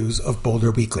the views of Boulder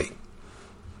Weekly.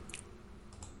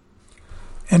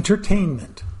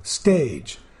 Entertainment,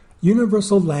 Stage,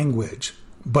 Universal Language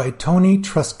by Tony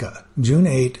Tresca, June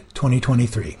 8,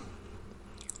 2023.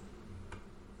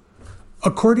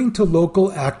 According to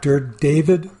local actor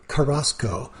David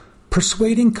Carrasco,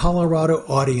 persuading Colorado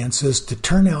audiences to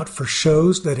turn out for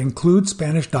shows that include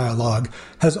Spanish dialogue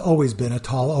has always been a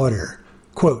tall order.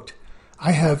 Quote,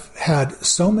 I have had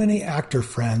so many actor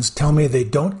friends tell me they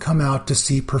don't come out to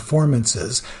see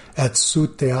performances at Su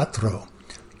Teatro,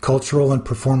 Cultural and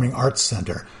Performing Arts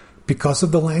Center, because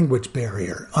of the language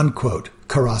barrier, unquote,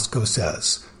 Carrasco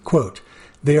says. Quote,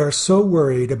 they are so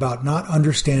worried about not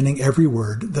understanding every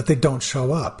word that they don't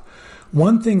show up.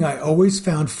 One thing I always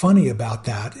found funny about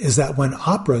that is that when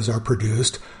operas are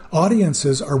produced,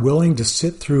 audiences are willing to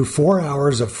sit through 4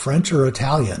 hours of French or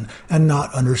Italian and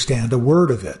not understand a word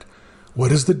of it.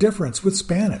 What is the difference with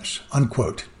Spanish?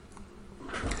 Unquote.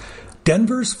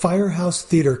 Denver's Firehouse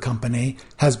Theater Company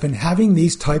has been having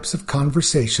these types of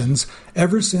conversations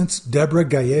ever since Deborah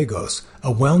Gallegos,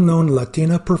 a well-known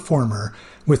Latina performer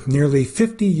with nearly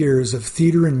 50 years of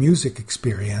theater and music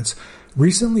experience,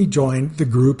 recently joined the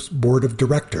group's board of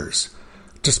directors.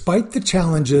 Despite the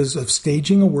challenges of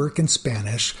staging a work in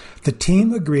Spanish, the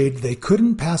team agreed they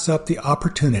couldn't pass up the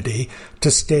opportunity to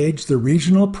stage the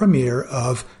regional premiere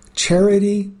of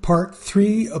Charity, Part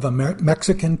 3 of a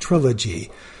Mexican Trilogy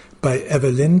by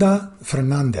Evelinda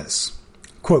Fernandez.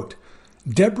 Quote,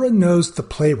 Deborah knows the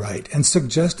playwright and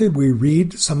suggested we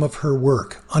read some of her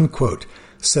work, unquote,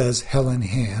 says Helen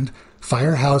Hand,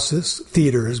 Firehouse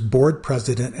Theater's board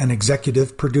president and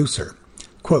executive producer.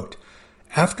 Quote,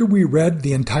 after we read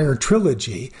the entire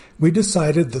trilogy, we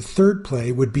decided the third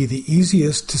play would be the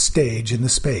easiest to stage in the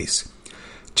space.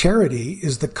 Charity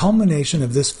is the culmination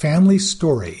of this family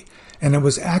story, and it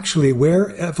was actually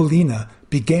where Evelina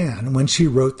began when she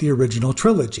wrote the original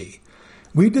trilogy.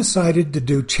 We decided to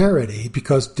do Charity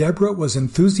because Deborah was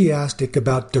enthusiastic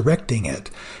about directing it,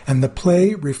 and the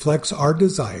play reflects our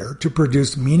desire to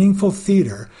produce meaningful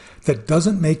theater that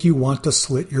doesn't make you want to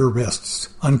slit your wrists,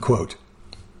 unquote.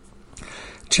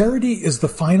 Charity is the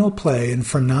final play in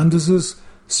Fernandez's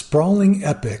sprawling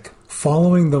epic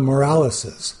following the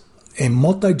Moraleses, a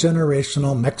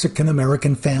multi-generational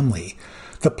Mexican-American family.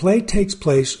 The play takes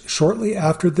place shortly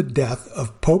after the death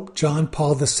of Pope John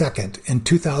Paul II in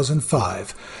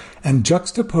 2005 and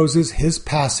juxtaposes his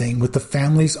passing with the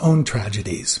family's own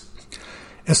tragedies.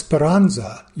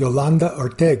 Esperanza Yolanda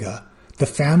Ortega, the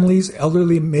family's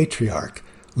elderly matriarch,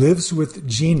 lives with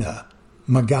Gina,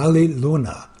 Magali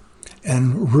Luna,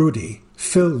 and Rudy,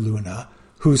 Phil Luna,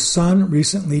 whose son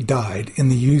recently died in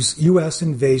the U.S.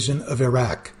 invasion of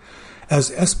Iraq. As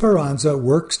Esperanza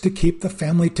works to keep the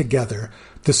family together,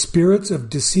 the spirits of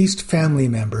deceased family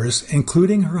members,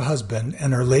 including her husband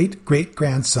and her late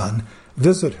great-grandson,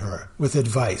 visit her with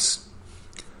advice.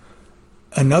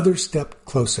 Another step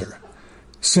closer.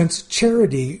 Since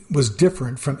Charity was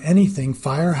different from anything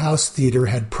Firehouse Theater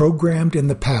had programmed in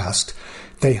the past,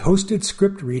 they hosted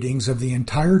script readings of the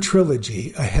entire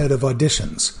trilogy ahead of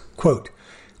auditions. Quote,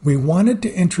 we wanted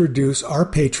to introduce our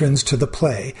patrons to the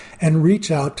play and reach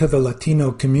out to the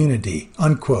Latino community,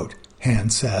 unquote,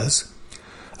 Hand says.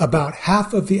 About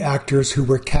half of the actors who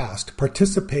were cast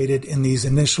participated in these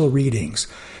initial readings,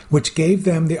 which gave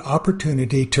them the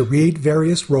opportunity to read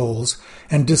various roles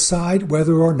and decide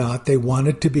whether or not they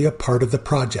wanted to be a part of the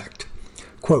project.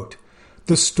 Quote,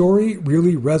 the story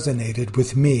really resonated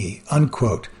with me,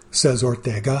 unquote, says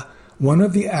Ortega, one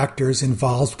of the actors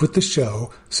involved with the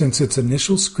show since its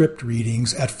initial script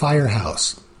readings at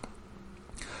Firehouse.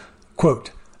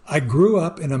 Quote, I grew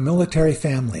up in a military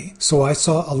family, so I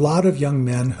saw a lot of young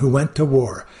men who went to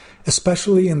war,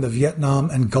 especially in the Vietnam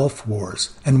and Gulf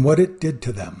Wars, and what it did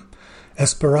to them.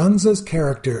 Esperanza's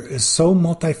character is so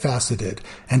multifaceted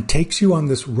and takes you on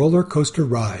this roller coaster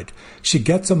ride. She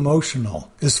gets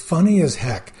emotional, is funny as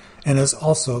heck, and is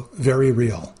also very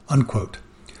real, unquote.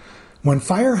 When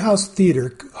Firehouse Theater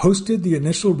hosted the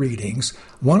initial readings,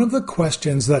 one of the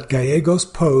questions that Gallegos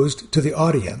posed to the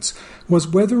audience was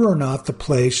whether or not the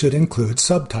play should include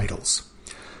subtitles.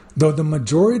 Though the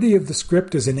majority of the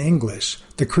script is in English,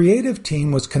 the creative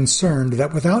team was concerned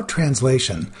that without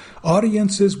translation,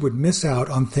 audiences would miss out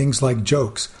on things like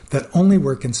jokes that only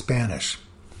work in Spanish.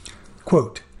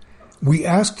 Quote, we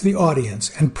asked the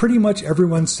audience, and pretty much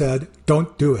everyone said,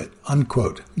 don't do it,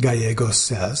 unquote, Gallegos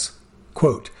says.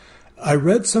 Quote, I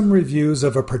read some reviews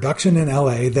of a production in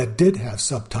LA that did have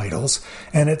subtitles,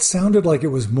 and it sounded like it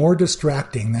was more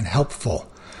distracting than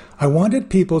helpful. I wanted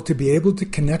people to be able to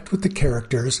connect with the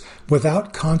characters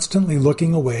without constantly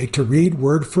looking away to read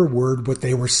word for word what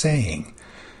they were saying.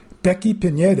 Becky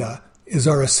Pineda is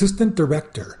our assistant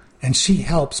director, and she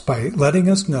helps by letting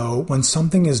us know when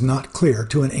something is not clear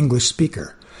to an English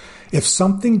speaker. If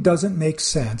something doesn't make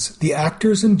sense, the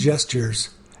actors and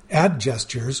add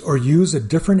gestures or use a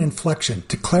different inflection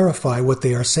to clarify what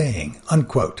they are saying,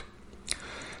 unquote.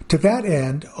 To that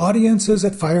end, audiences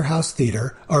at Firehouse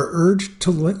Theater are urged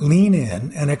to lean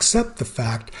in and accept the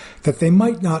fact that they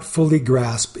might not fully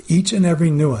grasp each and every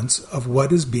nuance of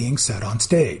what is being said on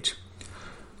stage.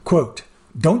 Quote,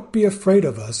 don't be afraid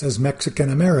of us as Mexican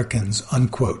Americans,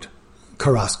 unquote,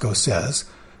 Carrasco says.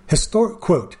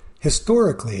 Quote,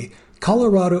 historically,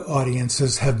 Colorado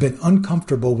audiences have been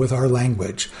uncomfortable with our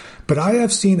language, but I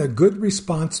have seen a good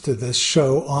response to this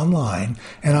show online,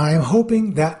 and I am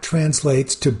hoping that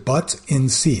translates to butts in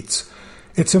seats.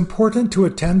 It's important to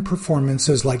attend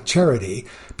performances like Charity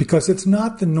because it's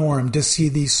not the norm to see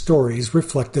these stories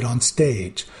reflected on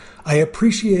stage. I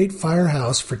appreciate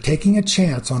Firehouse for taking a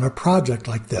chance on a project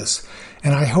like this,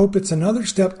 and I hope it's another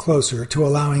step closer to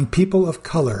allowing people of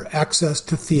color access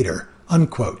to theater,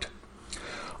 unquote.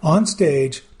 On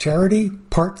stage, Charity,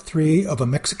 Part 3 of a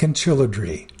Mexican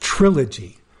Trilogy.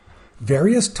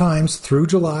 Various times through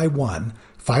July 1,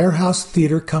 Firehouse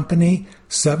Theater Company,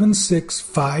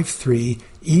 7653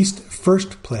 East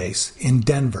 1st Place in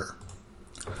Denver.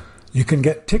 You can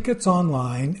get tickets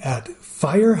online at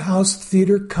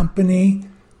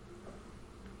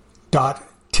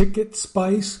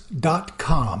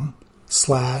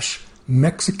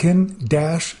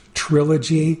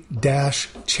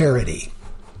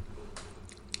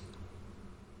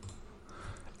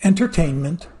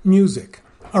Entertainment, music,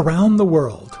 around the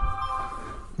world.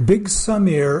 Big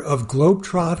Samir of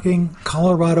globetrotting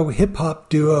Colorado hip-hop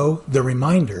duo The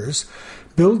Reminders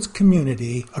builds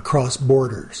community across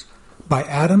borders. By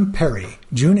Adam Perry,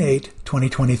 June 8,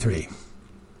 2023.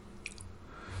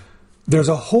 There's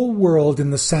a whole world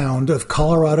in the sound of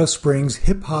Colorado Springs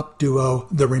hip-hop duo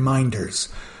The Reminders.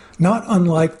 Not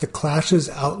unlike the Clash's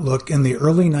outlook in the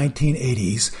early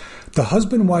 1980s, the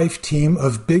husband-wife team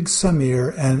of Big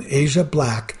Samir and Asia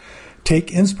Black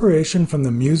take inspiration from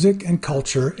the music and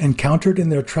culture encountered in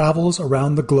their travels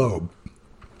around the globe,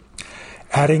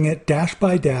 adding it dash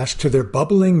by dash to their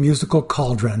bubbling musical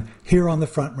cauldron here on the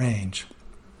Front Range.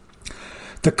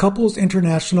 The couple's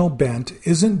international bent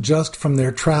isn't just from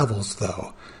their travels,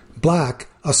 though. Black,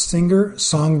 a singer,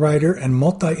 songwriter, and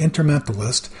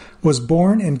multi-instrumentalist, was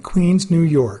born in Queens, New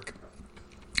York,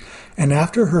 and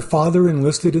after her father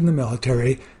enlisted in the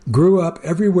military, grew up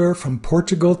everywhere from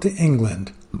Portugal to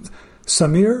England.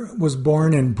 Samir was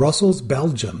born in Brussels,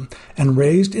 Belgium, and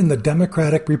raised in the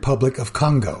Democratic Republic of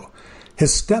Congo.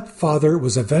 His stepfather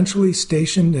was eventually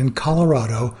stationed in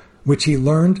Colorado, which he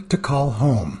learned to call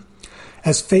home.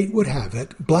 As fate would have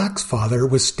it, Black's father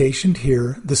was stationed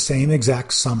here the same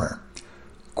exact summer.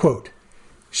 Quote,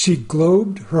 "She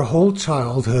globed her whole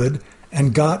childhood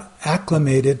and got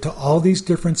acclimated to all these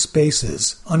different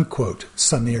spaces," unquote,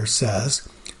 Samir says.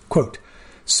 Quote,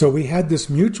 "So we had this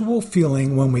mutual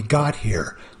feeling when we got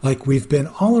here, like we've been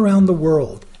all around the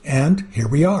world, and here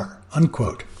we are,"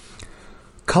 unquote.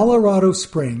 Colorado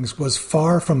Springs was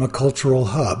far from a cultural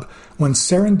hub when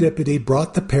serendipity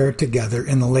brought the pair together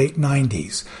in the late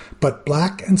 90s, but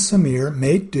Black and Samir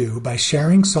made do by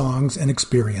sharing songs and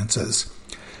experiences.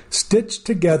 Stitched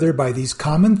together by these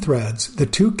common threads, the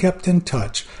two kept in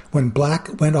touch when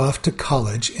Black went off to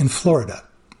college in Florida.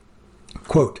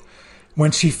 Quote,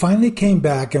 "When she finally came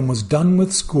back and was done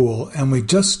with school and we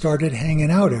just started hanging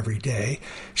out every day,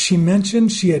 she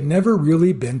mentioned she had never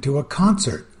really been to a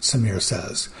concert," Samir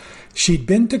says. "She'd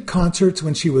been to concerts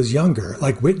when she was younger,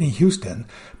 like Whitney Houston,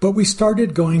 but we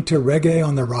started going to Reggae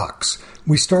on the Rocks.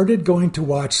 We started going to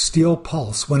watch Steel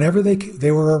Pulse whenever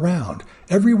they were around.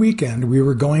 Every weekend we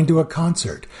were going to a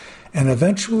concert. And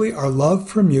eventually our love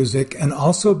for music and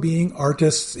also being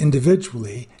artists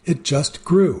individually, it just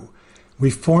grew. We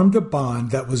formed a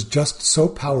bond that was just so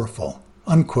powerful,"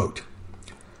 unquote.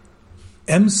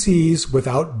 MCs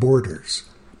Without Borders.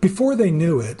 Before they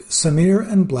knew it, Samir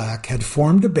and Black had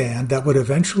formed a band that would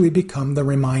eventually become The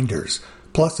Reminders,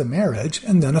 plus a marriage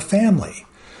and then a family.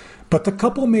 But the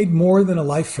couple made more than a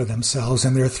life for themselves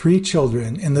and their 3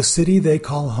 children in the city they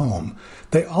call home.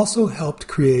 They also helped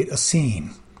create a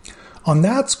scene. On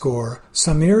that score,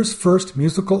 Samir's first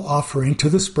musical offering to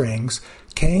the Springs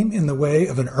came in the way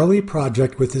of an early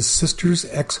project with his sister's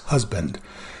ex-husband.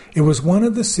 It was one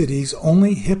of the city's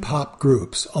only hip-hop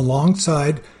groups,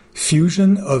 alongside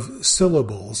Fusion of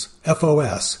Syllables,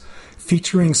 FOS,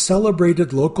 featuring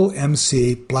celebrated local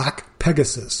MC Black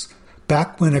Pegasus,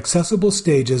 back when accessible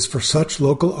stages for such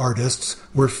local artists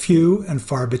were few and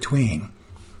far between.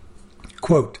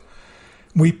 Quote,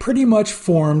 "We pretty much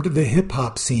formed the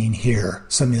hip-hop scene here,"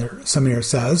 Samir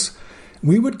says.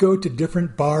 "We would go to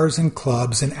different bars and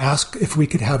clubs and ask if we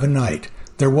could have a night.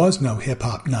 There was no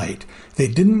hip-hop night. They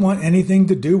didn't want anything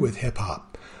to do with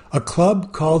hip-hop. A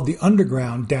club called The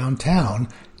Underground downtown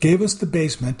gave us the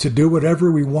basement to do whatever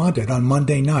we wanted on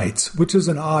Monday nights, which is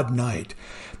an odd night.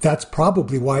 That's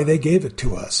probably why they gave it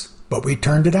to us, but we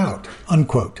turned it out,"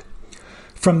 unquote.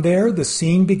 From there, the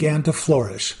scene began to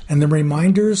flourish, and the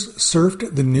Reminders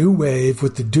surfed the new wave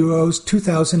with the duo's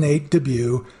 2008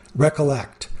 debut,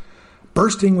 Recollect.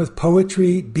 Bursting with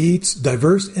poetry, beats,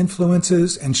 diverse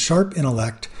influences, and sharp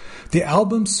intellect, the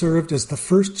album served as the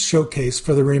first showcase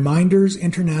for the Reminders'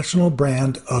 international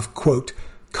brand of, quote,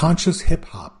 conscious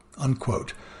hip-hop,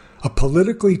 unquote, a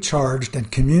politically charged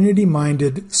and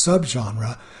community-minded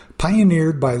subgenre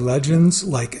pioneered by legends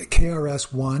like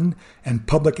KRS-One and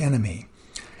Public Enemy.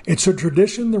 It's a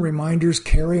tradition the Reminders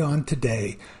carry on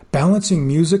today, balancing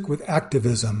music with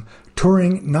activism,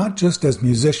 touring not just as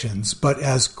musicians, but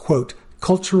as, quote,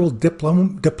 cultural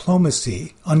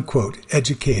diplomacy, unquote,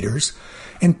 educators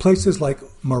in places like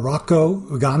Morocco,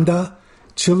 Uganda,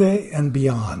 Chile, and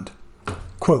beyond.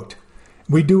 Quote,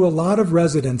 We do a lot of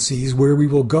residencies where we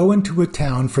will go into a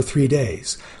town for 3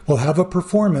 days. We'll have a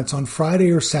performance on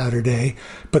Friday or Saturday,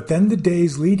 but then the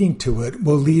days leading to it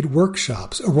will lead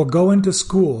workshops, or we'll go into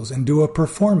schools and do a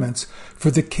performance for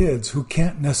the kids who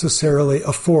can't necessarily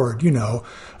afford, a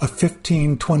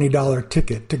 $15, $20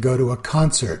 ticket to go to a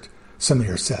concert,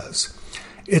 Samir says.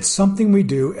 It's something we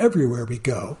do everywhere we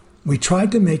go. We try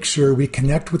to make sure we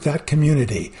connect with that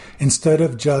community instead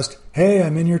of just, hey,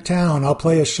 I'm in your town, I'll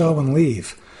play a show and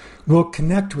leave. We'll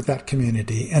connect with that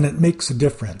community, and it makes a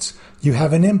difference. You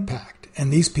have an impact,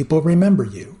 and these people remember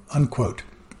you, unquote.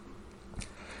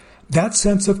 That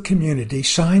sense of community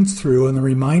shines through in the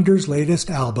Reminders' latest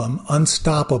album,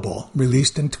 Unstoppable,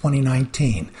 released in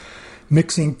 2019,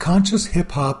 mixing conscious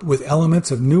hip-hop with elements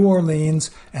of New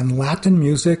Orleans and Latin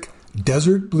music,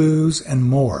 desert blues, and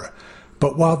more.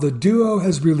 But while the duo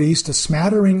has released a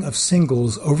smattering of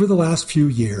singles over the last few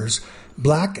years,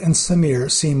 Black and Samir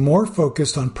seem more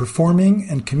focused on performing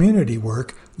and community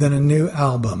work than a new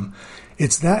album.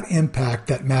 It's that impact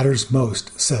that matters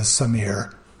most, says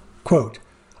Samir. Quote,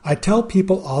 I tell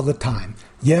people all the time,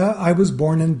 yeah, I was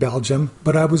born in Belgium,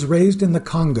 but I was raised in the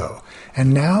Congo.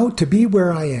 And now, to be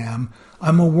where I am,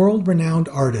 I'm a world-renowned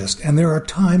artist, and there are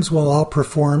times when I'll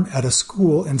perform at a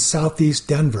school in southeast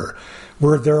Denver,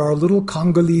 where there are little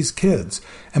Congolese kids,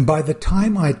 and by the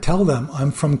time I tell them I'm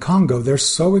from Congo, they're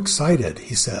so excited,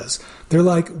 he says. They're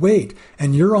like, wait,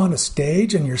 and you're on a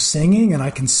stage and you're singing and I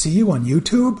can see you on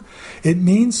YouTube? It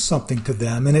means something to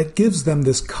them, and it gives them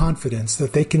this confidence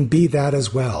that they can be that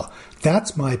as well.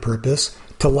 That's my purpose,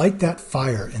 to light that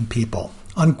fire in people,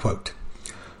 unquote.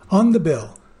 On the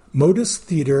bill, Modus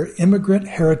Theater Immigrant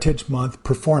Heritage Month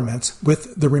performance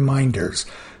with the Reminders,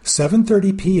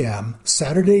 7:30 p.m.,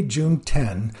 Saturday, June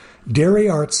 10, Dairy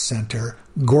Arts Center,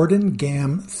 Gordon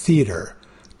Gamm Theater,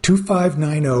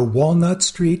 2590 Walnut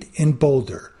Street in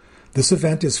Boulder. This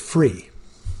event is free.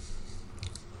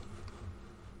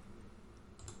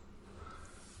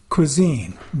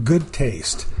 Cuisine, good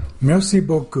taste. Merci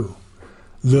beaucoup.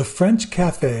 Le French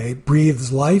Café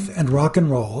breathes life and rock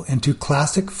and roll into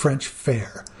classic French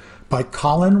fare. By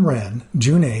Colin Wren,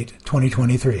 June 8,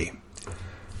 2023.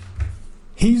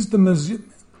 He's the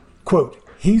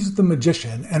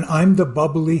magician, and I'm the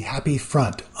bubbly, happy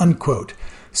front, unquote,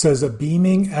 says a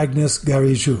beaming Agnes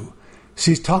Garijou.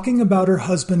 She's talking about her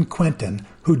husband, Quentin,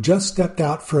 who just stepped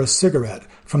out for a cigarette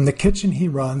from the kitchen he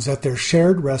runs at their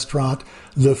shared restaurant,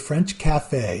 Le French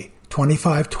Café,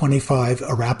 2525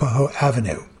 Arapahoe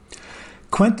Avenue.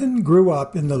 Quentin grew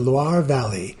up in the Loire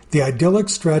Valley, the idyllic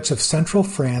stretch of central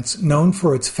France known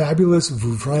for its fabulous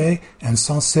Vouvray and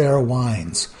Sancerre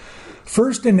wines.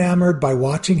 First enamored by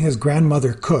watching his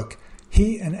grandmother cook,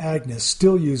 he and Agnes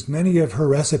still use many of her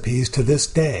recipes to this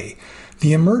day.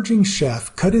 The emerging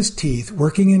chef cut his teeth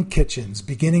working in kitchens,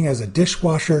 beginning as a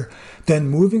dishwasher, then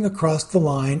moving across the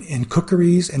line in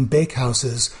cookeries and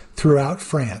bakehouses throughout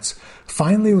France,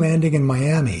 finally landing in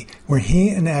Miami, where he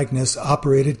and Agnes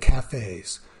operated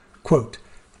cafes. Quote,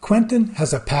 Quentin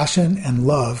has a passion and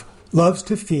loves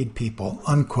to feed people,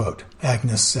 unquote,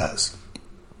 Agnes says.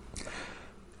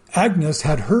 Agnes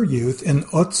had her youth in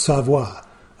Haute-Savoie,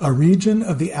 a region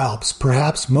of the Alps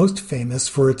perhaps most famous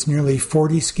for its nearly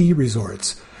 40 ski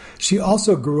resorts. She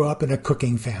also grew up in a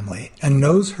cooking family and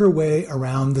knows her way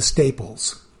around the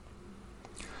staples.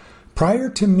 Prior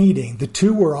to meeting, the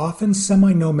two were often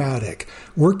semi-nomadic,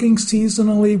 working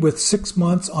seasonally with 6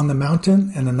 months on the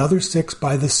mountain and another 6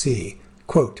 by the sea.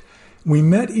 Quote, we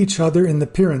met each other in the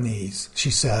Pyrenees,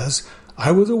 she says.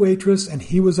 I was a waitress and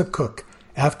he was a cook.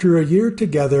 After a year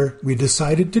together, we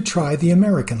decided to try the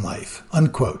American life,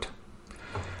 unquote.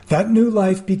 That new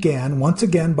life began once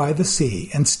again by the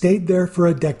sea and stayed there for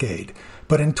a decade.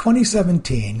 But in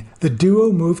 2017, the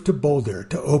duo moved to Boulder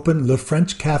to open Le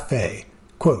French Café.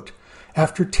 Quote,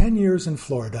 after 10 years in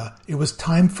Florida, it was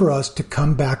time for us to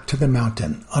come back to the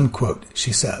mountain, unquote,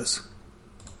 she says.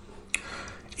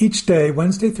 Each day,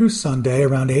 Wednesday through Sunday,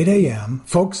 around 8 a.m.,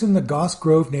 folks in the Goss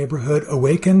Grove neighborhood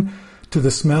awaken to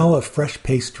the smell of fresh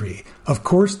pastry. Of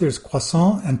course, there's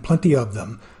croissants and plenty of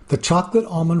them. The chocolate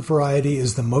almond variety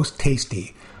is the most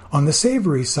tasty. On the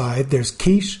savory side, there's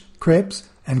quiche, crepes,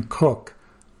 and croque.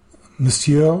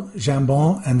 Monsieur,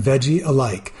 jambon, and veggie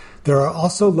alike. There are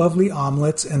also lovely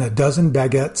omelets and a dozen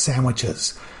baguette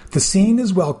sandwiches. The scene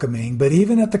is welcoming, but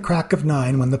even at the crack of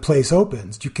 9 when the place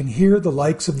opens, you can hear the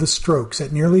likes of the Strokes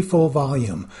at nearly full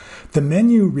volume. The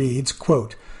menu reads,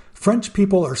 quote, French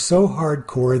people are so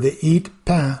hardcore they eat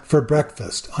pain for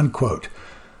breakfast, unquote.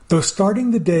 Though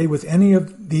starting the day with any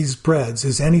of these breads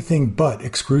is anything but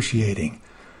excruciating.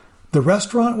 The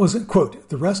restaurant was, quote,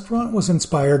 the restaurant was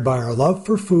inspired by our love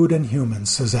for food and humans,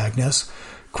 says Agnes.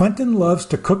 Quentin loves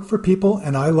to cook for people,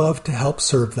 and I love to help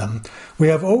serve them. We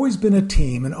have always been a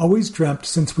team and always dreamt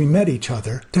since we met each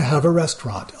other to have a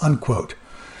restaurant, unquote.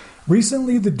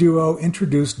 Recently, the duo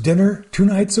introduced dinner 2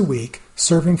 nights a week,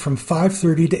 serving from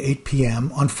 5:30 to 8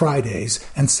 p.m. on Fridays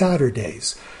and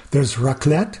Saturdays. There's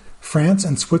raclette, France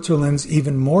and Switzerland's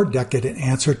even more decadent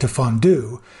answer to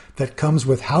fondue, that comes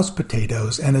with house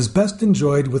potatoes and is best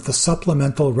enjoyed with the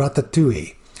supplemental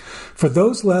ratatouille. For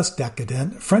those less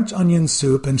decadent, French onion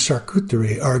soup and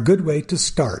charcuterie are a good way to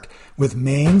start, with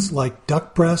mains like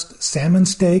duck breast, salmon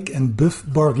steak, and boeuf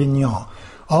bourguignon,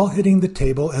 all hitting the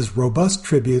table as robust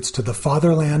tributes to the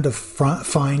fatherland of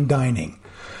fine dining.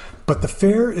 But the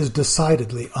fare is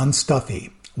decidedly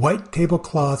unstuffy. White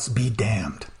tablecloths be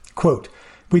damned. Quote,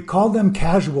 "We call them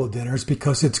casual dinners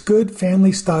because it's good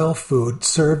family-style food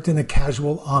served in a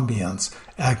casual ambience,"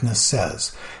 Agnes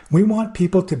says. "We want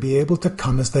people to be able to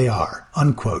come as they are,"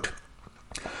 unquote.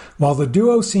 While the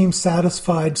duo seems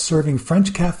satisfied serving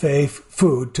French cafe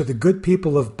food to the good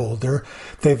people of Boulder,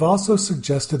 they've also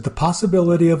suggested the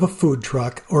possibility of a food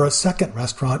truck or a second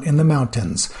restaurant in the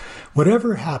mountains.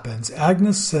 Whatever happens,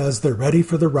 Agnes says they're ready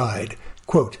for the ride.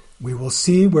 Quote, "We will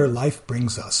see where life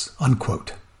brings us,"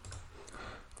 unquote.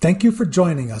 Thank you for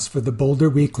joining us for the Boulder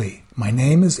Weekly. My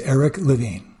name is Eric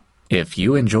Levine. If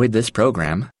you enjoyed this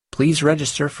program, please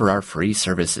register for our free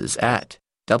services at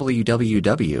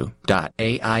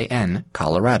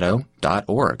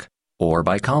www.aincolorado.org or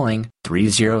by calling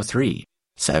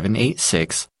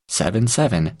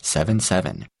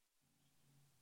 303-786-7777.